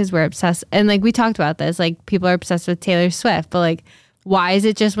just because we're obsessed, and like we talked about this, like people are obsessed with Taylor Swift, but like why is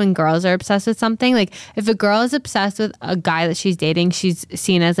it just when girls are obsessed with something? Like if a girl is obsessed with a guy that she's dating, she's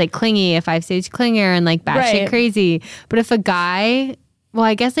seen as like clingy, a 5-stage clinger, and like batshit crazy. But if a guy, well,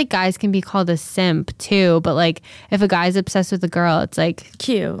 I guess like guys can be called a simp too, but like if a guy's obsessed with a girl, it's like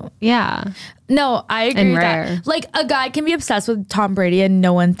cute. Yeah. No, I agree and with rare. that. Like a guy can be obsessed with Tom Brady and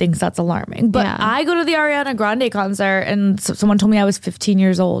no one thinks that's alarming. But I go to the Ariana Grande concert and someone told me I was 15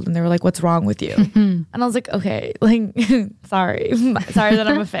 years old and they were like, "What's wrong with you?" And I was like, "Okay, like sorry that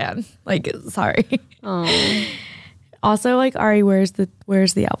I'm a fan. Like sorry." Oh. Also, like Ari, where's the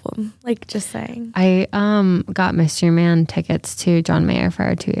album? Like, just saying. I got Mystery Man tickets to John Mayer for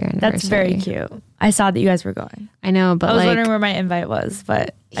our 2-year anniversary. That's very cute. I saw that you guys were going. I know, but I was wondering where my invite was,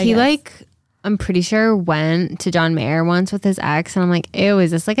 but he like, I'm pretty sure went to John Mayer once with his ex, and I'm like, ew,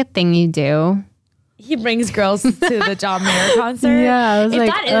 is this like a thing you do? He brings girls to the John Mayer concert. Yeah, I was if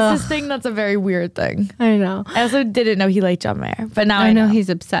that is his thing, that's a very weird thing. I know. I also didn't know he liked John Mayer, but now I know he's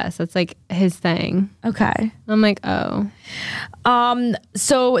obsessed. That's like his thing. Okay. I'm like, oh.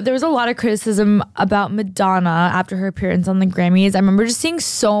 So there was a lot of criticism about Madonna after her appearance on the Grammys. I remember just seeing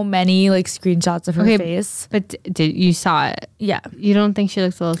so many like screenshots of her face. But did you saw it? Yeah. You don't think she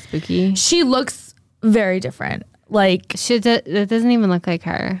looks a little spooky? She looks very different. Like that doesn't even look like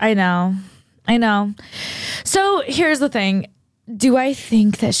her. I know. So here's the thing. Do I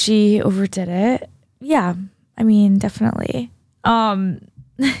think that she overdid it? Yeah. I mean, definitely. Like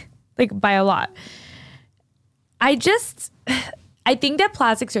by a lot. I think that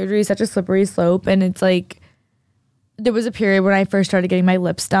plastic surgery is such a slippery slope, and it's like there was a period when I first started getting my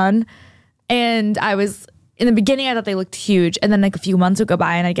lips done, and I was in the beginning I thought they looked huge, and then like a few months would go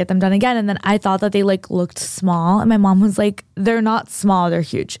by and I get them done again, and then I thought that they like looked small, and my mom was like, they're not small, they're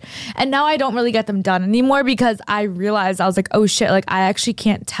huge. And now I don't really get them done anymore because I realized, I was like, oh shit, like I actually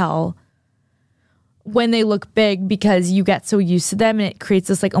can't tell when they look big because you get so used to them and it creates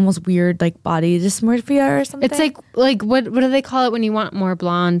this like almost weird like body dysmorphia or something. It's like what do they call it when you want more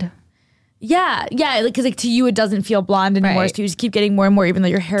blonde? Yeah, like because like to you it doesn't feel blonde anymore, so you just keep getting more and more, even though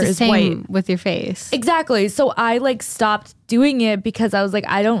your hair is white. With your face, exactly. So I like stopped doing it because I was like,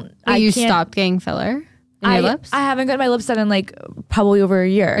 you stopped getting filler in your lips? I haven't got my lips done in like probably over a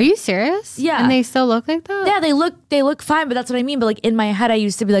year. Are you serious? Yeah, and they still look like that? Yeah, they look fine, but that's what I mean. But like in my head, I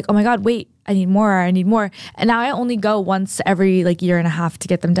used to be like, oh my god, wait, I need more, and now I only go once every like year and a half to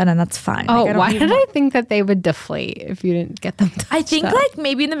get them done, and that's fine. Oh, like, why did I think that they would deflate if you didn't get them done? I think like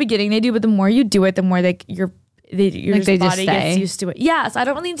maybe in the beginning they do, but the more you do it, the more like your body gets used to it. Yeah, so I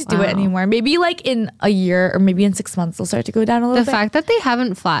don't really need to do it anymore. Maybe like in a year or maybe in 6 months they'll start to go down a little bit. The fact that they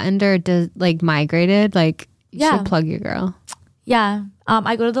haven't flattened or like migrated, like you should plug your girl. Yeah,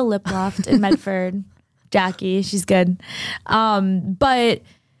 I go to the Lip Loft in Medford. Jackie, she's good. But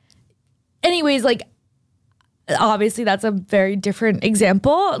anyways, like obviously that's a very different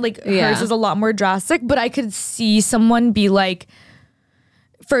example. Like hers is a lot more drastic, but I could see someone be like,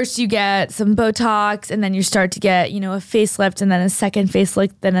 first you get some Botox and then you start to get, a facelift and then a second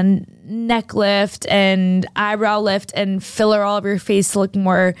facelift, then a neck lift and eyebrow lift and filler all of your face to look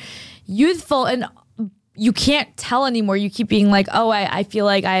more youthful, and you can't tell anymore. You keep being like, oh, I feel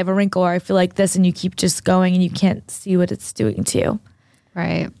like I have a wrinkle, or I feel like this, and you keep just going and you can't see what it's doing to you.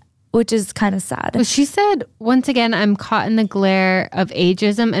 Right. Which is kind of sad. Well, she said, once again, I'm caught in the glare of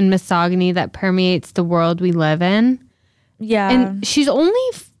ageism and misogyny that permeates the world we live in. Yeah. And she's only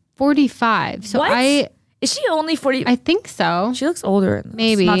 45. So what? Is she only 40? I think so. She looks older.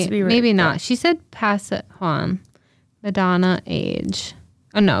 Maybe. Not to be rude, maybe not. She said pass it. Hold on. Madonna age.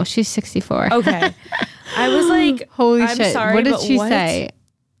 Oh, no. She's 64. Okay. I was like, holy I'm shit. sorry, what did she say?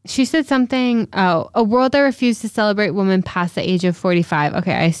 She said something, a world that refused to celebrate women past the age of 45.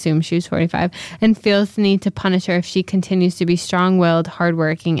 Okay, I assume she was 45. And feels the need to punish her if she continues to be strong-willed,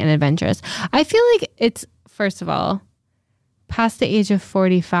 hardworking, and adventurous. I feel like it's, first of all, past the age of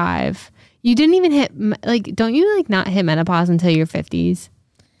 45. You didn't even hit, like, don't you, like, not hit menopause until your 50s?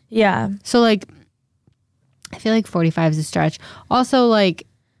 Yeah. So, like, I feel like 45 is a stretch. Also, like,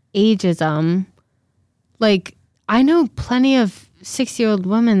 ageism. Like, I know plenty of 6-year-old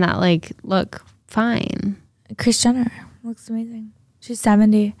women that like look fine. Kris Jenner looks amazing. She's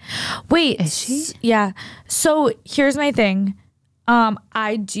 70. Wait, is she? Yeah. So here's my thing.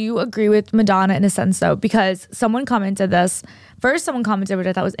 I do agree with Madonna in a sense though, because someone commented this. First, someone commented, which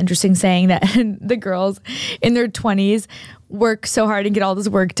I thought was interesting, saying that the girls in their 20s work so hard and get all this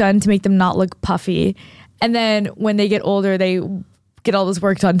work done to make them not look puffy. And then when they get older, they get all this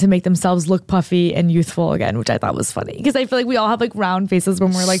work done to make themselves look puffy and youthful again, which I thought was funny because I feel like we all have like round faces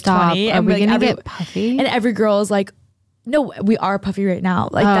when we're like 20. And we're like, gonna get puffy? And every girl is like, no, we are puffy right now.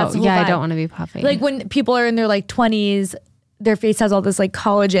 Like that's the whole vibe. I don't want to be puffy. Like when people are in their like 20s, their face has all this like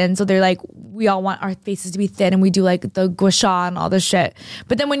collagen. So they're like, we all want our faces to be thin and we do like the gua sha and all this shit.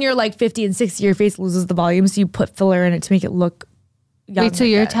 But then when you're like 50 and 60, your face loses the volume. So you put filler in it to make it look young. Wait, so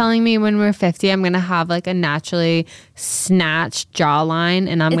you're telling me when we're 50, I'm going to have like a naturally snatched jawline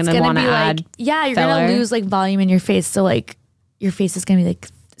and I'm going to want to add yeah, you're going to lose like volume in your face. So like your face is going to be like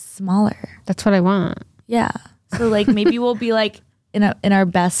smaller. That's what I want. Yeah. So like maybe we'll be like in our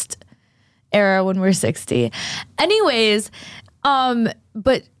best era when we're 60. Anyways,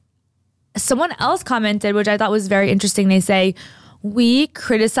 but someone else commented, which I thought was very interesting. They say, we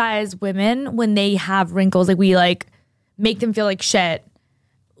criticize women when they have wrinkles. Like we like make them feel like shit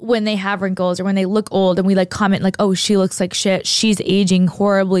when they have wrinkles or when they look old, and we like comment like, oh, she looks like shit. She's aging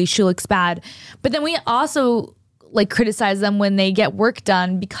horribly. She looks bad. But then we also like criticize them when they get work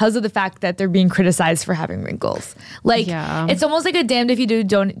done because of the fact that they're being criticized for having wrinkles. Like it's almost like a damned if you do,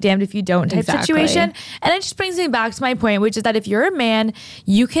 damned if you don't type situation. And it just brings me back to my point, which is that if you're a man,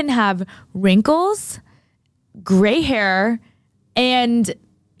 you can have wrinkles, gray hair, and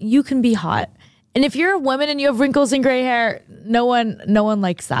you can be hot. And if you're a woman and you have wrinkles and gray hair, no one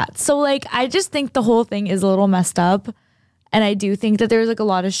likes that. So like, I just think the whole thing is a little messed up. And I do think that there's like a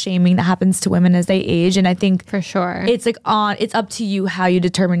lot of shaming that happens to women as they age. And I think for sure it's like it's up to you how you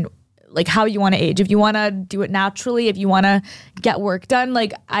determine like how you want to age. If you want to do it naturally, if you want to get work done,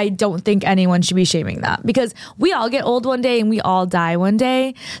 like I don't think anyone should be shaming that, because we all get old one day and we all die one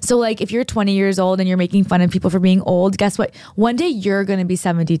day. So like if you're 20 years old and you're making fun of people for being old, guess what? One day you're going to be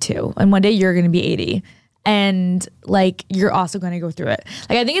 72 and one day you're going to be 80. And like you're also going to go through it.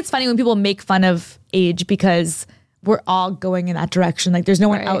 Like I think it's funny when people make fun of age because we're all going in that direction. Like there's no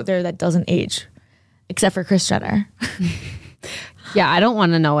one out there that doesn't age except for Kris Jenner. Yeah, I don't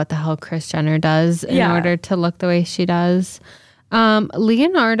want to know what the hell Kris Jenner does in order to look the way she does.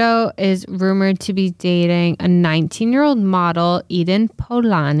 Leonardo is rumored to be dating a 19-year-old model, Eden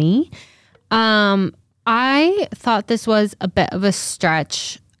Polani. I thought this was a bit of a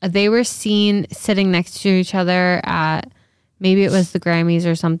stretch. They were seen sitting next to each other at, maybe it was the Grammys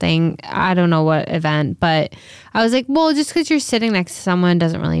or something. I don't know what event, but I was like, well, just because you're sitting next to someone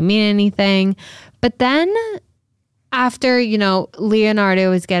doesn't really mean anything. But then after, you know,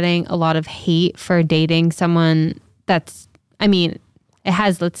 Leonardo was getting a lot of hate for dating someone that's, I mean, it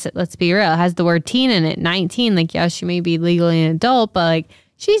has, let's be real, it has the word teen in it, 19. Like, yeah, she may be legally an adult, but like,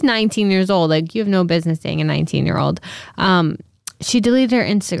 she's 19 years old. Like, you have no business dating a 19-year-old. She deleted her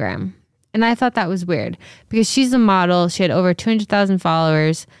Instagram. And I thought that was weird because she's a model. She had over 200,000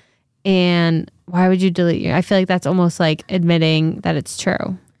 followers. And why would you delete your? I feel like that's almost like admitting that it's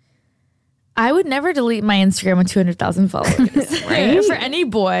true. I would never delete my Instagram with 200,000 followers. Right? For any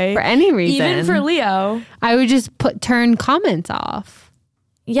boy. For any reason. Even for Leo. I would just turn comments off.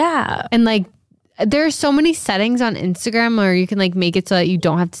 Yeah. And like, there are so many settings on Instagram where you can like make it so that you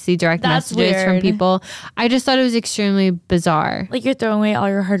don't have to see direct messages from people. I just thought it was extremely bizarre. Like you're throwing away all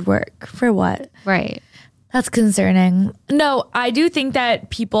your hard work. For what? Right. That's concerning. No, I do think that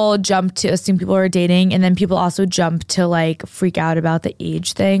people jump to assume people are dating, and then people also jump to like freak out about the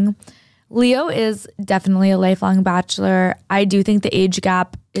age thing. Leo is definitely a lifelong bachelor. I do think the age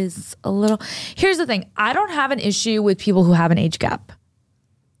gap is a little... Here's the thing. I don't have an issue with people who have an age gap.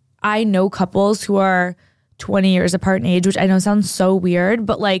 I know couples who are 20 years apart in age, which I know sounds so weird,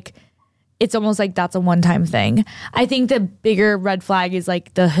 but like it's almost like that's a one-time thing. I think the bigger red flag is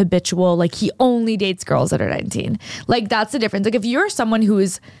like the habitual, like he only dates girls that are 19. Like that's the difference. Like if you're someone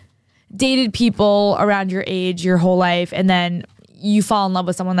who's dated people around your age your whole life and then you fall in love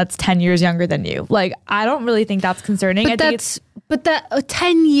with someone that's 10 years younger than you, like I don't really think that's concerning. But that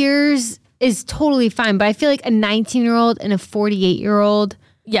 10 years is totally fine. But I feel like a 19-year-old and a 48-year-old.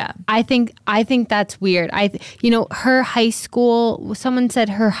 Yeah. I think that's weird. Her high school, someone said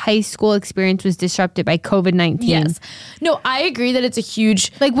her high school experience was disrupted by COVID-19. Yes. No, I agree that it's a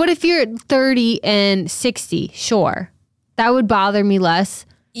huge... Like, what if you're 30 and 60? Sure. That would bother me less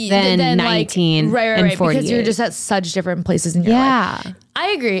than 19 like, right, and 48. Because you're just at such different places in your life.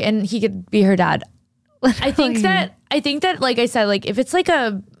 I agree. And he could be her dad. I think that, like I said, like if it's like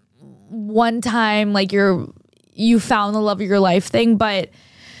a one time, like you found the love of your life thing, but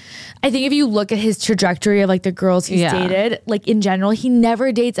I think if you look at his trajectory of like the girls he's dated, like in general, he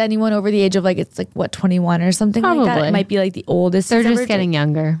never dates anyone over the age of like, it's like what, 21 or something like that. It might be like the oldest. They're just getting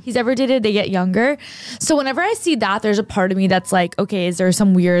younger. He's ever dated, they get younger. So whenever I see that, there's a part of me that's like, okay, is there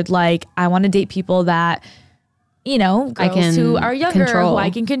some weird, like, I want to date people that, you know, girls who are younger, who I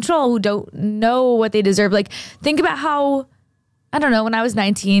can control, who don't know what they deserve. Like, think about how, I don't know, when I was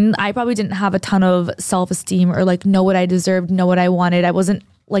 19, I probably didn't have a ton of self-esteem or like know what I deserved, know what I wanted. I wasn't,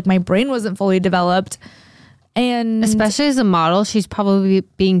 like my brain wasn't fully developed. And especially as a model, she's probably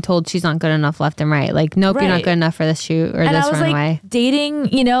being told she's not good enough left and right. Like, nope, you're not good enough for this shoot or this runway. Like, dating,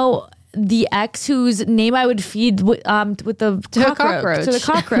 the ex whose name I would feed with the cockroach. To the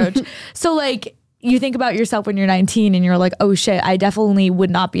cockroach. So like, you think about yourself when you're 19 and you're like, oh shit, I definitely would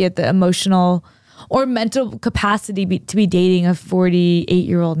not be at the emotional or mental capacity to be dating a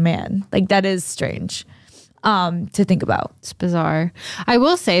 48-year-old man. Like, that is strange to think about. It's bizarre. I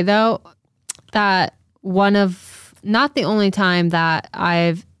will say though that not the only time that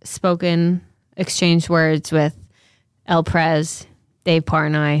I've exchanged words with El Prez, Dave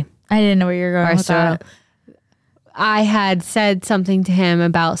Portnoy. I didn't know where you were going with that. I had said something to him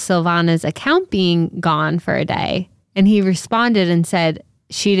about Silvana's account being gone for a day. And he responded and said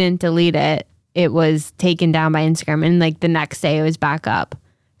she didn't delete it. It was taken down by Instagram. And like the next day it was back up.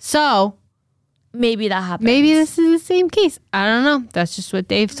 So maybe that happened. Maybe this is the same case. I don't know. That's just what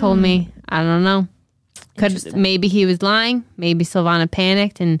Dave told me. I don't know. Maybe he was lying. Maybe Silvana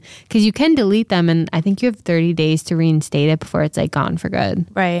panicked, and because you can delete them, and I think you have 30 days to reinstate it before it's like gone for good.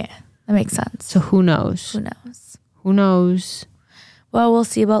 Right. That makes sense. So who knows? Who knows? Well, we'll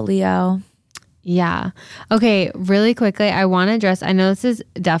see about Leo. Yeah. Okay. Really quickly, I want to address. I know this is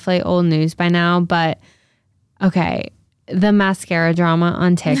definitely old news by now, but okay, the mascara drama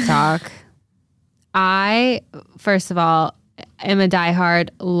on TikTok. I first of all am a diehard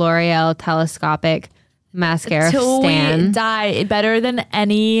L'Oreal telescopic mascara stan. We die better than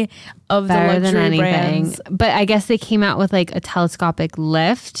any of the luxury brands. But I guess they came out with like a telescopic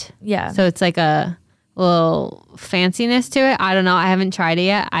lift. Yeah. So it's like a little fanciness to it. I don't know. I haven't tried it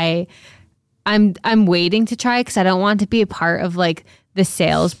yet. I'm waiting to try because I don't want to be a part of like the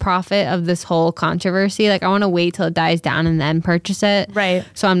sales profit of this whole controversy. Like, I want to wait till it dies down and then purchase it. Right.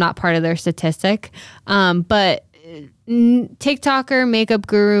 So I'm not part of their statistic. But TikToker, makeup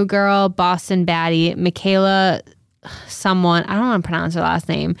guru girl, Boston baddie, Michaela someone, I don't want to pronounce her last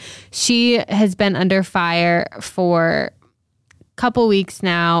name. She has been under fire for a couple weeks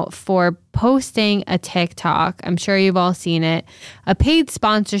now for posting a TikTok. I'm sure you've all seen it. A paid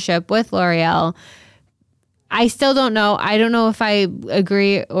sponsorship with L'Oreal. I still don't know. I don't know if I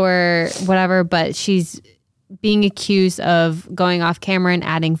agree or whatever, but she's being accused of going off camera and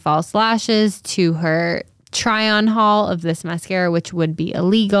adding false lashes to her try-on haul of this mascara, which would be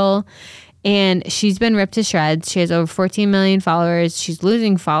illegal. And she's been ripped to shreds. She has over 14 million followers. She's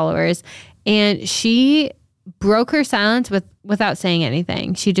losing followers. And she broke her silence without saying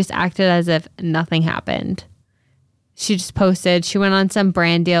anything. She just acted as if nothing happened. She just posted, she went on some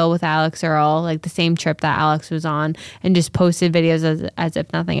brand deal with Alex Earl, like the same trip that Alex was on, and just posted videos as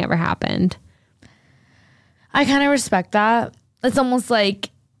if nothing ever happened. I kind of respect that. It's almost like,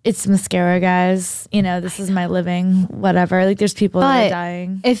 it's mascara, guys. This is my living, whatever. Like, there's people that are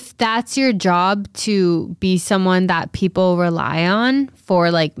dying. If that's your job to be someone that people rely on for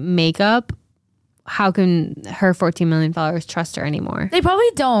like makeup, how can her 14 million followers trust her anymore? They probably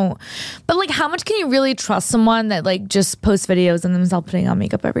don't. But like, how much can you really trust someone that like just posts videos of themselves putting on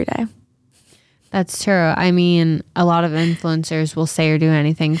makeup every day? That's true. I mean, a lot of influencers will say or do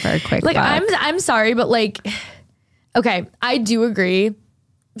anything for a quick like buck. I'm sorry, but like, okay, I do agree.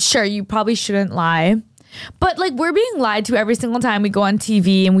 Sure, you probably shouldn't lie. But like, we're being lied to every single time we go on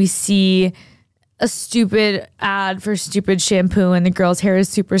TV and we see a stupid ad for stupid shampoo and the girl's hair is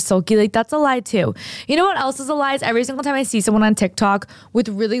super silky. Like, that's a lie too. You know what else is a lie? Is every single time I see someone on TikTok with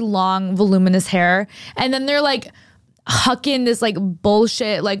really long, voluminous hair, and then they're like hucking this like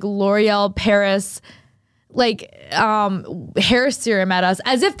bullshit like L'Oreal Paris like hair serum at us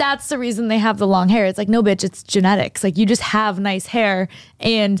as if that's the reason they have the long hair. It's like, no bitch, it's genetics. Like, you just have nice hair,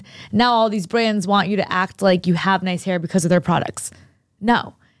 and now all these brands want you to act like you have nice hair because of their products.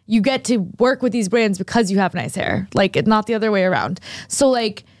 No, you get to work with these brands because you have nice hair. Like, it's not the other way around. So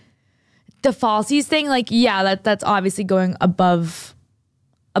like the falsies thing, like, yeah, that's obviously going above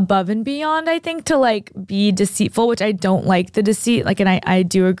and beyond, I think, to like be deceitful, which I don't like the deceit. Like, and I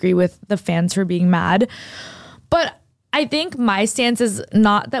do agree with the fans for being mad. But I think my stance is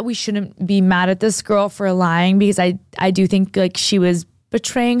not that we shouldn't be mad at this girl for lying, because I do think like she was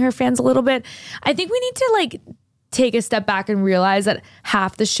betraying her fans a little bit. I think we need to like take a step back and realize that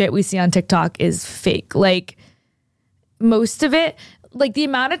half the shit we see on TikTok is fake. Like, most of it, like the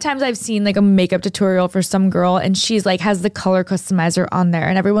amount of times I've seen like a makeup tutorial for some girl and she's like has the color customizer on there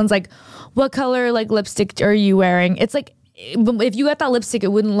and everyone's like, what color like lipstick are you wearing? It's like, if you got that lipstick,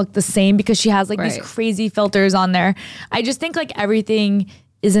 it wouldn't look the same because she has like these crazy filters on there. I just think like everything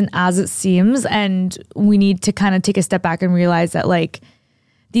isn't as it seems, and we need to kind of take a step back and realize that like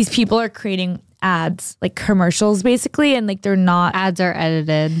these people are creating ads, like commercials basically, and like they're not. Ads are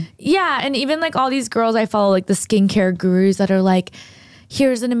edited. Yeah, and even like all these girls I follow, like the skincare gurus that are like,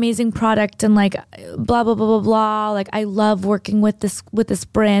 here's an amazing product and like blah blah blah blah blah. Like I love working with this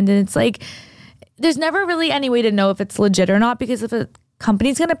brand, and it's like there's never really any way to know if it's legit or not, because if a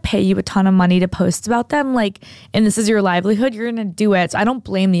company's gonna pay you a ton of money to post about them, like, and this is your livelihood, you're gonna do it. So I don't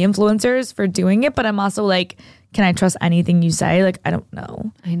blame the influencers for doing it, but I'm also like, can I trust anything you say? Like, I don't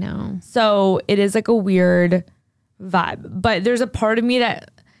know. I know. So it is like a weird vibe, but there's a part of me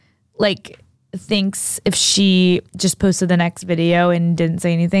that like thinks if she just posted the next video and didn't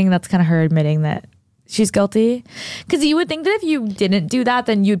say anything, that's kind of her admitting that she's guilty. Because you would think that if you didn't do that,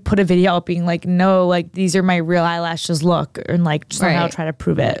 then you'd put a video up being like, no, like these are my real eyelashes, look, and like somehow try to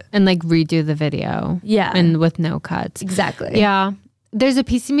prove it. And like redo the video. Yeah. And with no cuts. Exactly. Yeah. There's a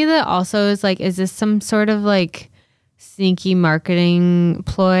piece of me that also is like, is this some sort of like sneaky marketing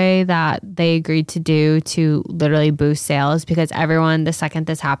ploy that they agreed to do to literally boost sales? Because everyone, the second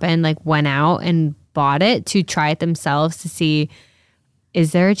this happened, like went out and bought it to try it themselves to see,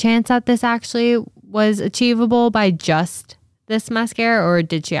 is there a chance that this actually was achievable by just this mascara, or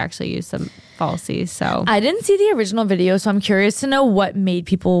did she actually use some falsies? So I didn't see the original video, so I'm curious to know what made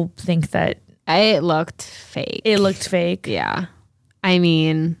people think that it looked fake. It looked fake. Yeah. I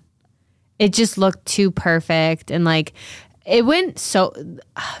mean, it just looked too perfect, and like it went so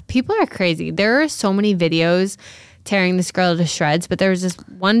people are crazy. There are so many videos tearing this girl to shreds, but there was this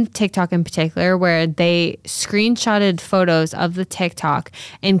one TikTok in particular where they screenshotted photos of the TikTok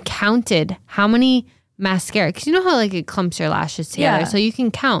and counted how many mascara, because you know how like it clumps your lashes together, so you can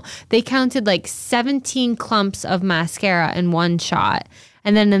count. They counted like 17 clumps of mascara in one shot,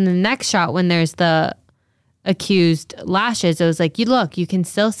 and then in the next shot when there's the accused lashes, it was like, you can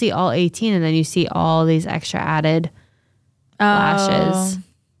still see all 18, and then you see all these extra added lashes.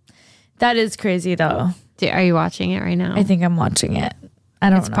 That is crazy though. Are you watching it right now? I think I'm watching it. I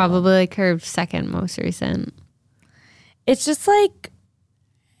don't know. It's probably like her second most recent. It's just like,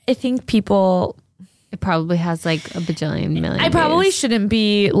 I think people... It probably has like a bajillion million I probably shouldn't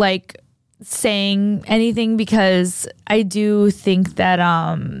be like saying anything, because I do think that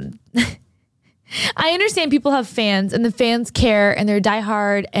I understand people have fans, and the fans care, and they're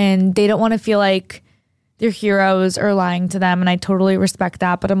diehard, and they don't want to feel like their heroes are lying to them, and I totally respect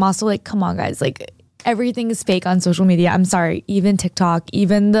that. But I'm also like, come on guys, like everything is fake on social media. I'm sorry, even TikTok,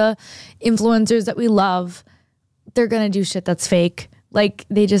 even the influencers that we love, they're gonna do shit that's fake. Like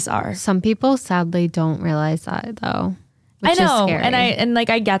they just are. Some people sadly don't realize that though. I know, and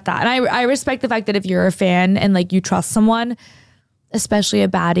I get that, and I respect the fact that if you're a fan and like you trust someone, especially a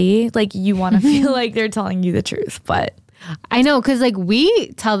baddie, like you want to feel like they're telling you the truth. But I know, because like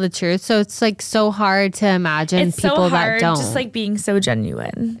we tell the truth, so it's like so hard to imagine it's people so hard, that don't. Just like being so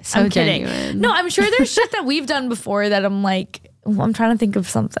genuine. So I'm kidding. genuine. No, I'm sure there's shit that we've done before that I'm like, I'm trying to think of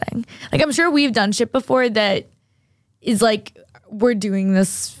something. Like I'm sure we've done shit before that is like, we're doing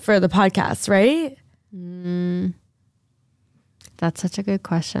this for the podcast, right? That's such a good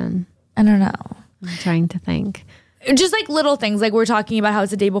question. I don't know. I'm trying to think. Just like little things, like we're talking about how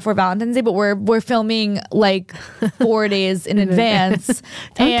it's a day before Valentine's Day, but we're filming like 4 days in advance.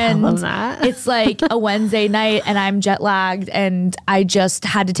 Don't tell them that. It's like a Wednesday night, and I'm jet lagged, and I just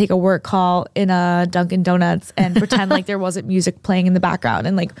had to take a work call in a Dunkin' Donuts and pretend like there wasn't music playing in the background,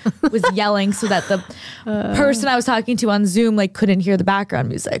 and like was yelling so that the person I was talking to on Zoom like couldn't hear the background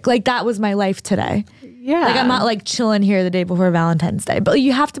music. Like that was my life today. Yeah. Like I'm not like chilling here the day before Valentine's Day, but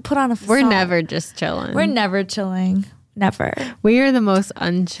you have to put on a We're song. never just chilling. We're never chilling. Never. We are the most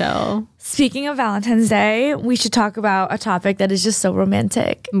unchill. Speaking of Valentine's Day, we should talk about a topic that is just so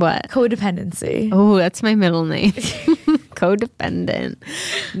romantic. What? Codependency. Oh, that's my middle name. Codependent.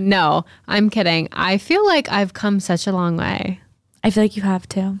 No, I'm kidding. I feel like I've come such a long way. I feel like you have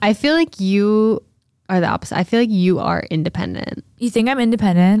to. I feel like you are the opposite. I feel like you are independent. You think I'm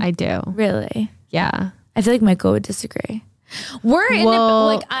independent? I do. Really? Yeah. I feel like Michael would disagree. We're in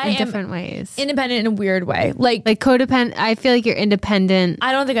am different ways. Independent in a weird way. Like codependent. I feel like you're independent.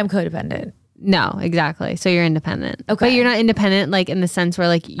 I don't think I'm codependent. No, exactly. So you're independent. Okay. But you're not independent like in the sense where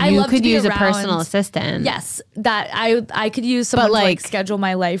like you could use a personal assistant. Yes. That I could use someone to like schedule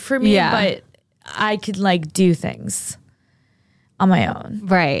my life for me, but I could like do things on my own.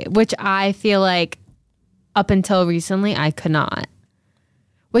 Right. Which I feel like up until recently I could not.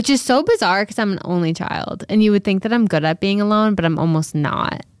 Which is so bizarre because I'm an only child. And you would think that I'm good at being alone, but I'm almost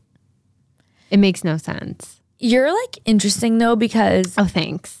not. It makes no sense. You're like interesting though because... Oh,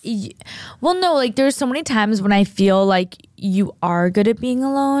 thanks. Well, no, like there's so many times when I feel like you are good at being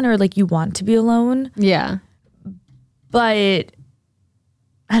alone or like you want to be alone. Yeah. But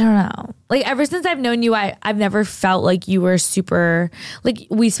I don't know. Like ever since I've known you, I've never felt like you were super, like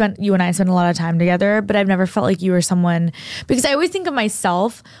you and I spent a lot of time together, but I've never felt like you were someone, because I always think of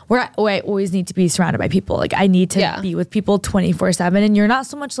myself where I always need to be surrounded by people. Like I need to be with people 24/7, and you're not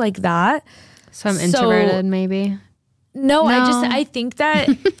so much like that. So I'm introverted maybe. No, I think that,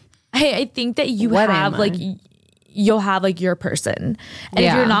 I think that you have like, you'll have like your person. And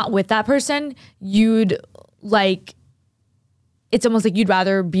if you're not with that person, you'd like, it's almost like you'd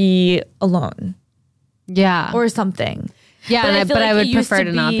rather be alone. Yeah. Or something. Yeah, but I would prefer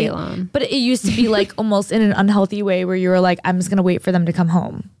to not be alone. But it used to be like almost in an unhealthy way where you were like, I'm just going to wait for them to come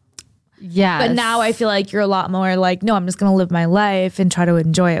home. Yeah. But now I feel like you're a lot more like, no, I'm just going to live my life and try to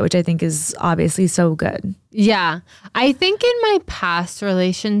enjoy it, which I think is obviously so good. Yeah. I think in my past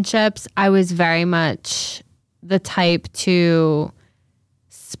relationships, I was very much the type to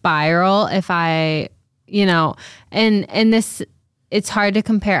spiral if I, and this, it's hard to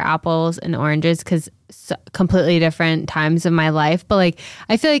compare apples and oranges because completely different times of my life. But like,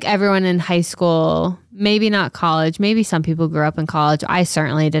 I feel like everyone in high school, maybe not college, maybe some people grew up in college. I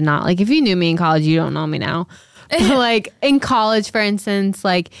certainly did not. Like if you knew me in college, you don't know me now. But like in college, for instance,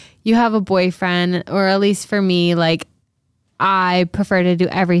 like you have a boyfriend, or at least for me, like I prefer to do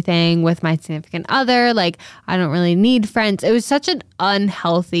everything with my significant other. Like I don't really need friends. It was such an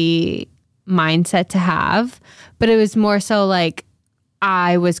unhealthy mindset to have, but it was more so like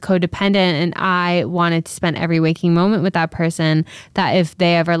I was codependent and I wanted to spend every waking moment with that person, that if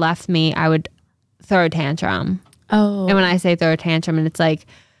they ever left me, I would throw a tantrum. Oh. And when I say throw a tantrum, and it's like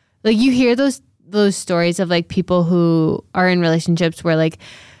you hear those stories of like people who are in relationships where like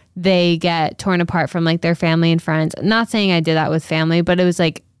they get torn apart from like their family and friends. Not saying I did that with family, but it was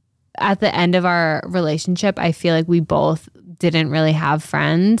like at the end of our relationship, I feel like we both didn't really have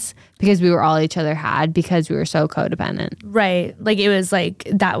friends because we were all each other had, because we were so codependent. Right. Like it was like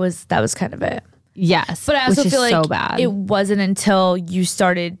that was kind of it. Yes. But I also feel like so bad. It wasn't until you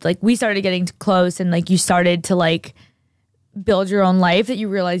started, like we started getting close and like you started to like build your own life that you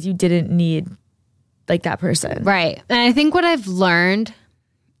realized you didn't need like that person. Right. And I think what I've learned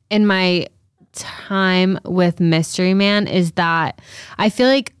in my time with Mystery Man is that I feel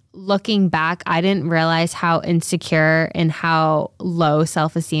like looking back, I didn't realize how insecure and how low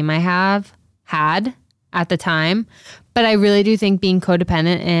self-esteem I had at the time. But I really do think being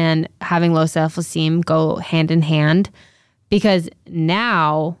codependent and having low self-esteem go hand in hand, because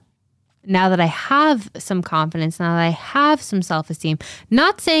now that I have some confidence, now that I have some self-esteem,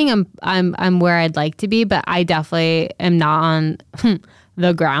 not saying I'm where I'd like to be, but I definitely am not on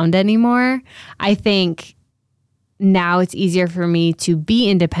the ground anymore. I think now it's easier for me to be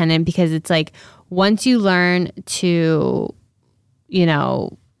independent, because it's like once you learn to,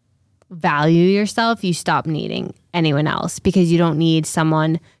 value yourself, you stop needing anyone else, because you don't need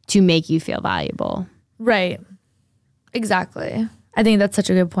someone to make you feel valuable. Right. Exactly. I think that's such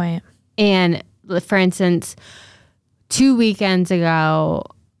a good point. And for instance, 2 weekends ago,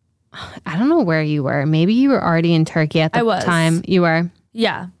 I don't know where you were. Maybe you were already in Turkey at the time. You were?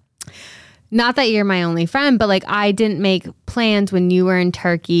 Yeah. Not that you're my only friend, but like I didn't make plans when you were in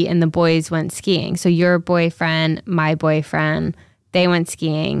Turkey and the boys went skiing. So your boyfriend, my boyfriend, they went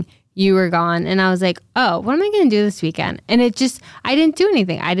skiing. You were gone. And I was like, oh, what am I going to do this weekend? And I didn't do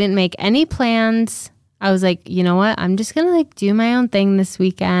anything. I didn't make any plans. I was like, you know what? I'm just going to like do my own thing this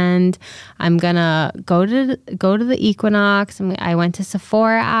weekend. I'm going to go to the Equinox. I went to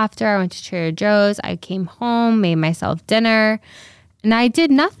Sephora after. I went to Trader Joe's. I came home, made myself dinner. And I did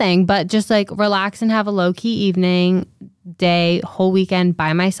nothing but just like relax and have a low-key evening, day, whole weekend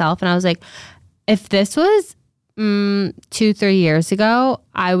by myself. And I was like, if this was 2-3 years ago,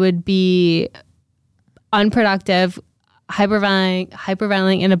 I would be unproductive,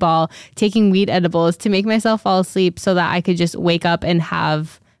 hyperventilating in a ball, taking weed edibles to make myself fall asleep so that I could just wake up and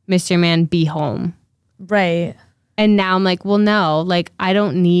have Mystery Man be home. Right. And now I'm like, well, no, like I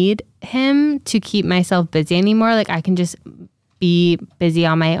don't need him to keep myself busy anymore. Like I can just be busy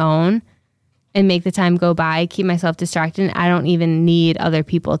on my own and make the time go by, keep myself distracted. And I don't even need other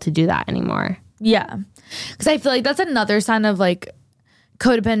people to do that anymore. Yeah. Because I feel like that's another sign of like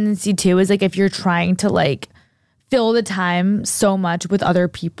codependency too, is like if you're trying to like fill the time so much with other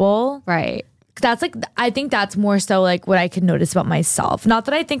people. Right. That's like, I think that's more so like what I could notice about myself. Not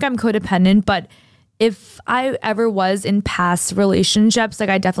that I think I'm codependent, but if I ever was in past relationships, like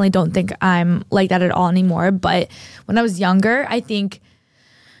I definitely don't think I'm like that at all anymore. But when I was younger, I think,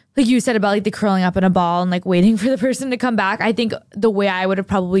 like you said about like the curling up in a ball and like waiting for the person to come back, I think the way I would have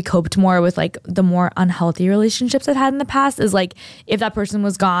probably coped more with like the more unhealthy relationships I've had in the past is like, if that person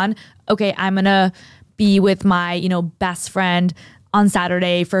was gone, okay, I'm gonna be with my, best friend on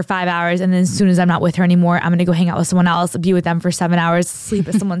Saturday for 5 hours. And then as soon as I'm not with her anymore, I'm going to go hang out with someone else, be with them for 7 hours, sleep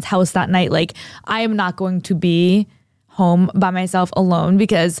at someone's house that night. Like, I am not going to be home by myself alone,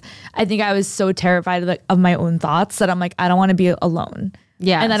 because I think I was so terrified of my own thoughts that I'm like, I don't want to be alone.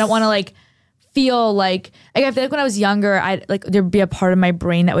 Yeah. And I don't want to like feel like I feel like when I was younger, I like there'd be a part of my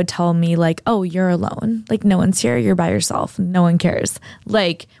brain that would tell me like, oh, you're alone. Like, no one's here. You're by yourself. No one cares.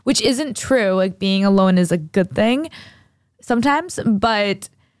 Like, which isn't true. Like, being alone is a good thing sometimes, but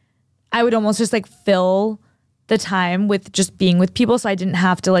I would almost just like fill the time with just being with people, so I didn't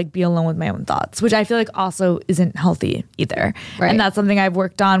have to like be alone with my own thoughts, which I feel like also isn't healthy either. Right. And that's something I've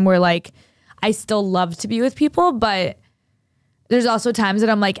worked on, where like I still love to be with people, but there's also times that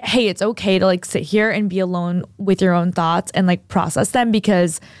I'm like, hey, it's okay to like sit here and be alone with your own thoughts and like process them,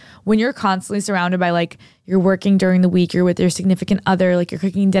 because when you're constantly surrounded by like, you're working during the week, you're with your significant other, like you're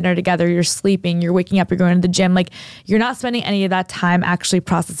cooking dinner together, you're sleeping, you're waking up, you're going to the gym, like you're not spending any of that time actually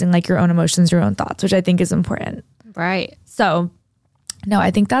processing like your own emotions, your own thoughts, which I think is important. Right. So no,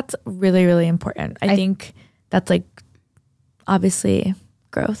 I think that's really, really important. I think that's like obviously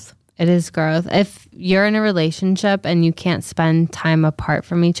growth. It is growth. If you're in a relationship and you can't spend time apart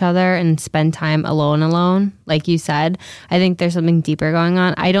from each other and spend time alone, like you said, I think there's something deeper going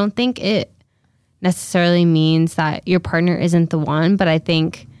on. I don't think it necessarily means that your partner isn't the one, but I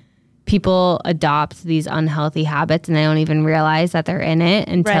think people adopt these unhealthy habits and they don't even realize that they're in it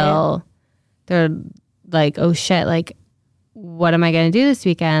until they're like, oh shit, like, what am I going to do this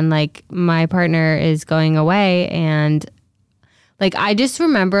weekend? Like, my partner is going away, and like, I just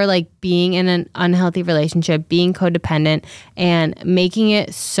remember like being in an unhealthy relationship, being codependent, and making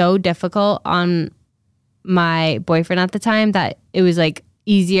it so difficult on my boyfriend at the time that it was like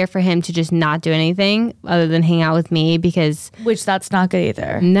easier for him to just not do anything other than hang out with me, because... Which that's not good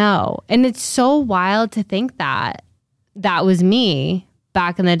either. No. And it's so wild to think that that was me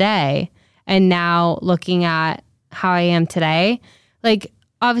back in the day. And now looking at how I am today, like,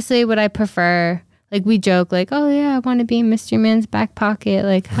 obviously would I prefer... Like, we joke, like, oh, yeah, I want to be in Mystery Man's back pocket.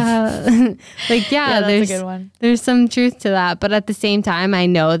 Like, like, yeah, that's a good one. There's some truth to that. But at the same time, I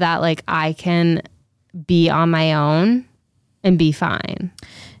know that, like, I can be on my own and be fine.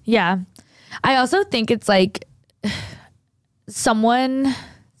 Yeah. I also think it's like someone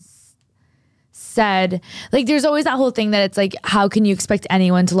said, like, there's always that whole thing that it's like, how can you expect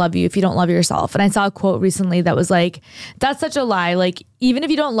anyone to love you if you don't love yourself? And I saw a quote recently that was like, that's such a lie. Like, even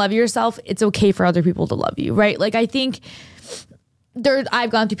if you don't love yourself, it's okay for other people to love you, right? Like, I think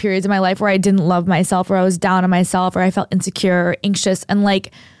I've gone through periods in my life where I didn't love myself, or I was down on myself, or I felt insecure or anxious. And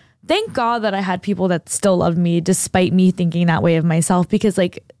like, thank God that I had people that still loved me despite me thinking that way of myself, because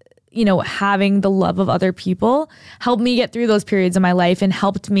like, you know, having the love of other people helped me get through those periods in my life and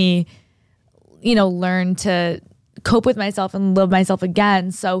helped me, you know, learn to cope with myself and love myself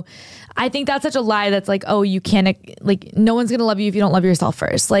again. So I think that's such a lie. That's like, oh, you can't, like, no one's gonna love you if you don't love yourself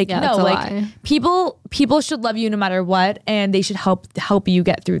first. Like, no, like lie. people should love you no matter what, and they should help you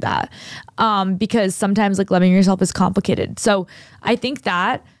get through that. Because sometimes like loving yourself is complicated. So I think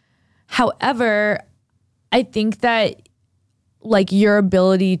that, however, I think that like your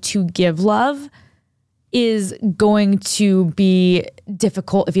ability to give love is going to be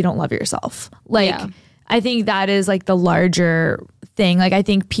difficult if you don't love yourself. Like, yeah. I think that is like the larger thing. Like, I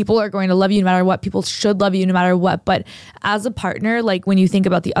think people are going to love you no matter what. People should love you no matter what. But as a partner, like when you think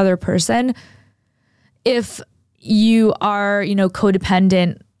about the other person, if you are, you know,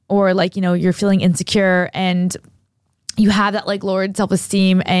 codependent, or like, you know, you're feeling insecure and you have that like lowered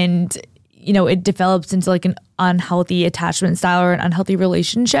self-esteem, and, you know, it develops into like an unhealthy attachment style or an unhealthy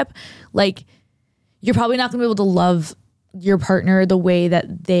relationship, like, you're probably not gonna be able to love your partner the way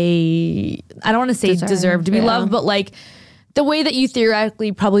that they, I don't want to say deserve to be loved, but like the way that you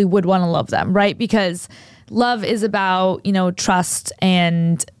theoretically probably would want to love them, right? Because love is about, you know, trust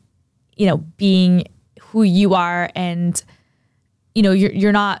and, you know, being who you are, and, you know,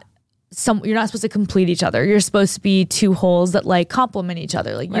 you're not supposed to complete each other. You're supposed to be two wholes that like complement each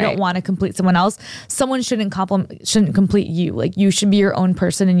other. Like, you don't want to complete someone else. Someone shouldn't complete you. Like, you should be your own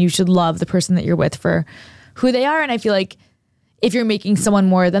person, and you should love the person that you're with for who they are. And I feel like if you're making someone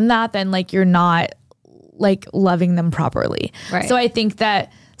more than that, then like you're not like loving them properly. Right. So I think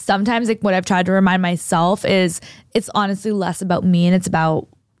that sometimes like what I've tried to remind myself is it's honestly less about me, and it's about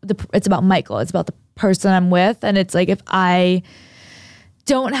Michael. It's about the person I'm with. And it's like, if I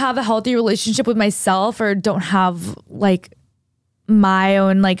don't have a healthy relationship with myself, or don't have like my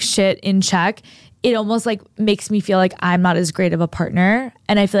own like shit in check, it almost like makes me feel like I'm not as great of a partner.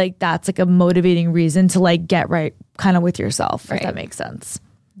 And I feel like that's like a motivating reason to like get right kind of with yourself, if that makes sense.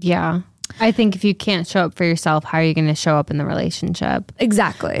 Yeah. I think if you can't show up for yourself, how are you going to show up in the relationship?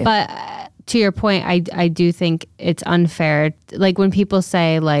 Exactly. But to your point, I do think it's unfair. Like when people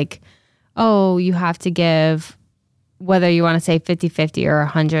say like, oh, you have to give, whether you want to say 50-50 or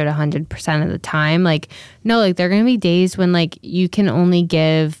 100% of the time. Like, no, like there are going to be days when like you can only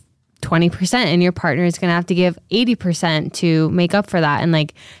give 20% and your partner is going to have to give 80% to make up for that. And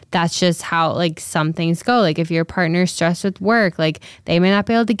like, that's just how like some things go. Like if your partner's stressed with work, like they may not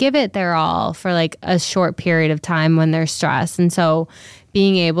be able to give it their all for like a short period of time when they're stressed. And so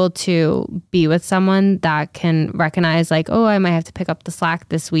being able to be with someone that can recognize like, oh, I might have to pick up the slack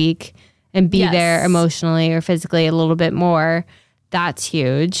this week and be there emotionally or physically a little bit more. That's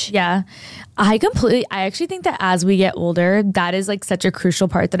huge. Yeah. I actually think that as we get older, that is like such a crucial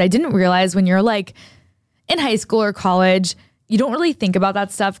part that I didn't realize when you're like in high school or college. You don't really think about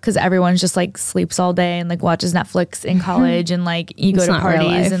that stuff because everyone's just like sleeps all day and like watches Netflix in college and like you go to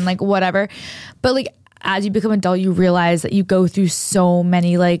parties and like whatever. But like as you become an adult, you realize that you go through so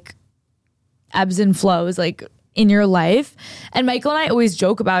many like ebbs and flows like in your life. And Michael and I always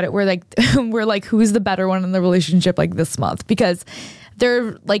joke about it. We're like, who's the better one in the relationship like this month? Because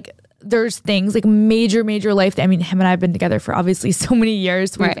there's things like major life. I mean, him and I have been together for obviously so many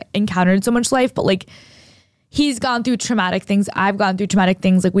years. We've encountered so much life, but like he's gone through traumatic things. I've gone through traumatic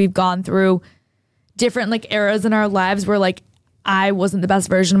things. Like we've gone through different like eras in our lives where like I wasn't the best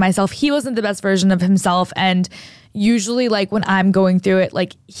version of myself. He wasn't the best version of himself. And usually like when I'm going through it,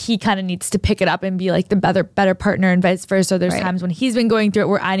 like he kind of needs to pick it up and be like the better partner and vice versa. There's times when he's been going through it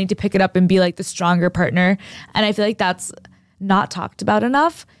where I need to pick it up and be like the stronger partner. And I feel like that's not talked about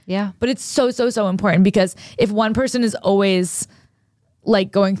enough. Yeah. But it's so important because if one person is always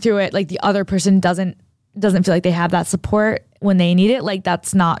like going through it, like the other person doesn't feel like they have that support when they need it, like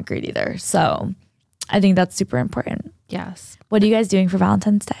that's not great either. So I think that's super important. Yes. What are you guys doing for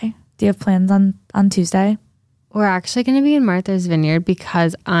Valentine's Day? Do you have plans on Tuesday? We're actually going to be in Martha's Vineyard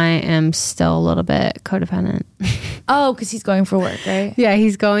because I am still a little bit codependent. Oh, because he's going for work, right? Yeah,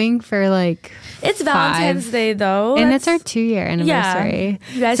 he's going for like It's Valentine's Day though. And it's our 2-year anniversary.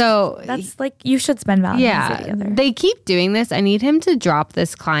 Yeah. You guys, so that's like, you should spend Valentine's Day together. They keep doing this. I need him to drop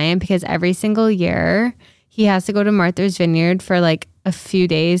this client because every single year he has to go to Martha's Vineyard for like a few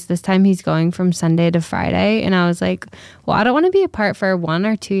days. This time he's going from Sunday to Friday. And I was like, well, I don't want to be apart for 1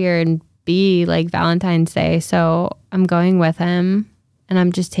 or 2 years and be like Valentine's Day. So I'm going with him and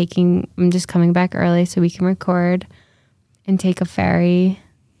I'm just coming back early so we can record and take a ferry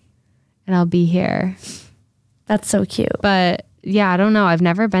and I'll be here. That's so cute. But yeah, I don't know. I've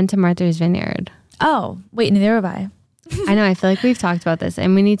never been to Martha's Vineyard. Oh, wait, neither have I. I know. I feel like we've talked about this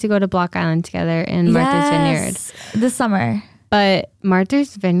and we need to go to Block Island together in Martha's Vineyard this summer. But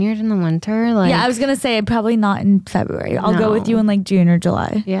Martha's Vineyard in the winter, like... Yeah, I was going to say probably not in February. I'll go with you in like June or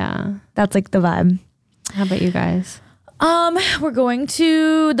July. Yeah. That's like the vibe. How about you guys? We're going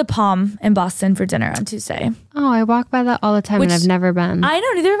to the Palm in Boston for dinner on Tuesday. Oh, I walk by that all the time and I've never been. I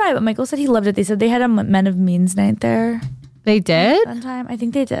know, neither have I, but Michael said he loved it. They said they had a Men of Means night there. They did? One time. I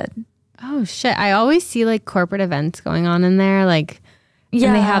think they did. Oh, shit. I always see like corporate events going on in there. Like, yeah.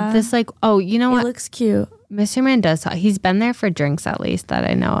 And they have this like, oh, you know what? It looks cute. Mr. Mendoza, he's been there for drinks at least that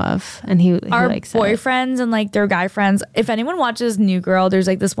I know of. And he likes boyfriends and like their guy friends. If anyone watches New Girl, there's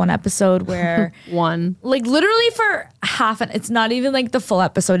like this one episode where like literally for it's not even like the full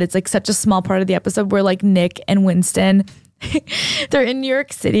episode. It's like such a small part of the episode where like Nick and Winston, they're in New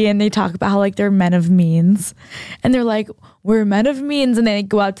York City and they talk about how like they're men of means. And they're like, we're men of means. And they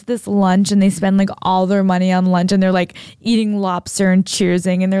go out to this lunch and they spend like all their money on lunch and they're like eating lobster and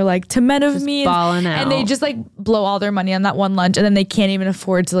cheersing. And they're like, to men of means. And they just like blow all their money on that one lunch. And then they can't even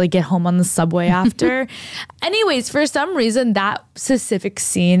afford to like get home on the subway after. Anyways, for some reason, that specific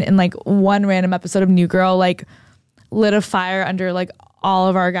scene in like one random episode of New Girl, like lit a fire under like all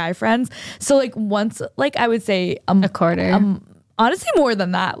of our guy friends. So like once, like I would say a quarter. Honestly, more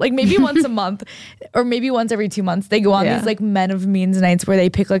than that. Like maybe once a month or maybe once every 2 months, they go on these like Men of Means nights where they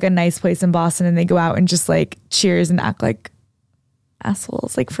pick like a nice place in Boston and they go out and just like cheers and act like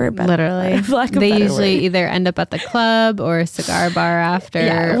assholes, like for a better, they usually either end up at the club or a cigar bar after.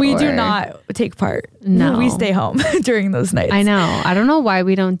 Yeah, we do not take part. No, we stay home during those nights. I know. I don't know why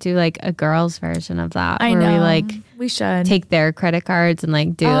we don't do like a girls version of that. I know. We like we should take their credit cards and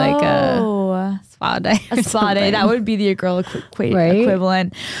like do like a spa day. A spa day. That would be the girl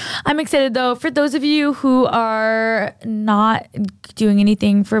equivalent. I'm excited though for those of you who are not doing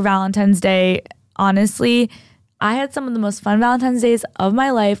anything for Valentine's Day. Honestly, I had some of the most fun Valentine's days of my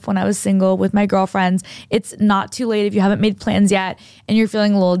life when I was single with my girlfriends. It's not too late if you haven't made plans yet and you're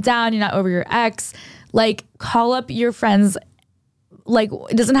feeling a little down, you're not over your ex. Like, call up your friends, Like,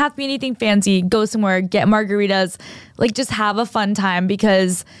 it doesn't have to be anything fancy. Go somewhere, get margaritas, like just have a fun time,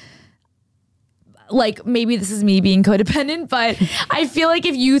 because like, maybe this is me being codependent, but I feel like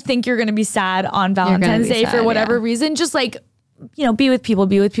if you think you're going to be sad on Valentine's Day for whatever reason, just like, you know, be with people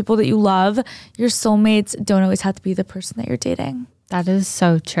that you love. Your soulmates don't always have to be the person that you're dating. That is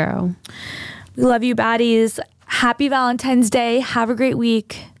so true. We love you, baddies. Happy Valentine's Day. Have a great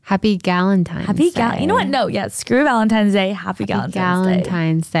week. Happy Galentine's Day. You know what? No, yeah, screw Valentine's Day. Happy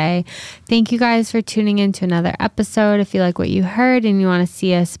Galentine's Day. Thank you guys for tuning in to another episode. If you like what you heard and you want to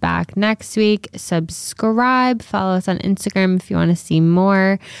see us back next week, subscribe. Follow us on Instagram if you want to see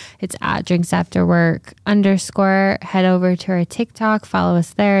more. It's @drinksafterwork_. Head over to our TikTok. Follow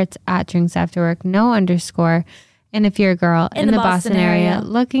us there. It's @drinksafterwork, _ And if you're a girl in the Boston area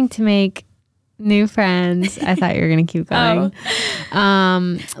looking to make new friends. I thought you were going to keep going.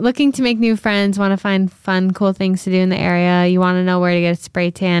 Looking to make new friends, want to find fun, cool things to do in the area. You want to know where to get a spray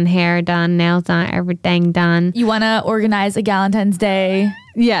tan, hair done, nails done, everything done. You want to organize a Galentine's Day.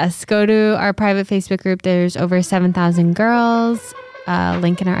 Yes. Go to our private Facebook group. There's over 7,000 girls.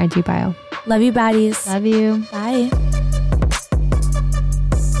 Link in our IG bio. Love you, baddies. Love you. Bye.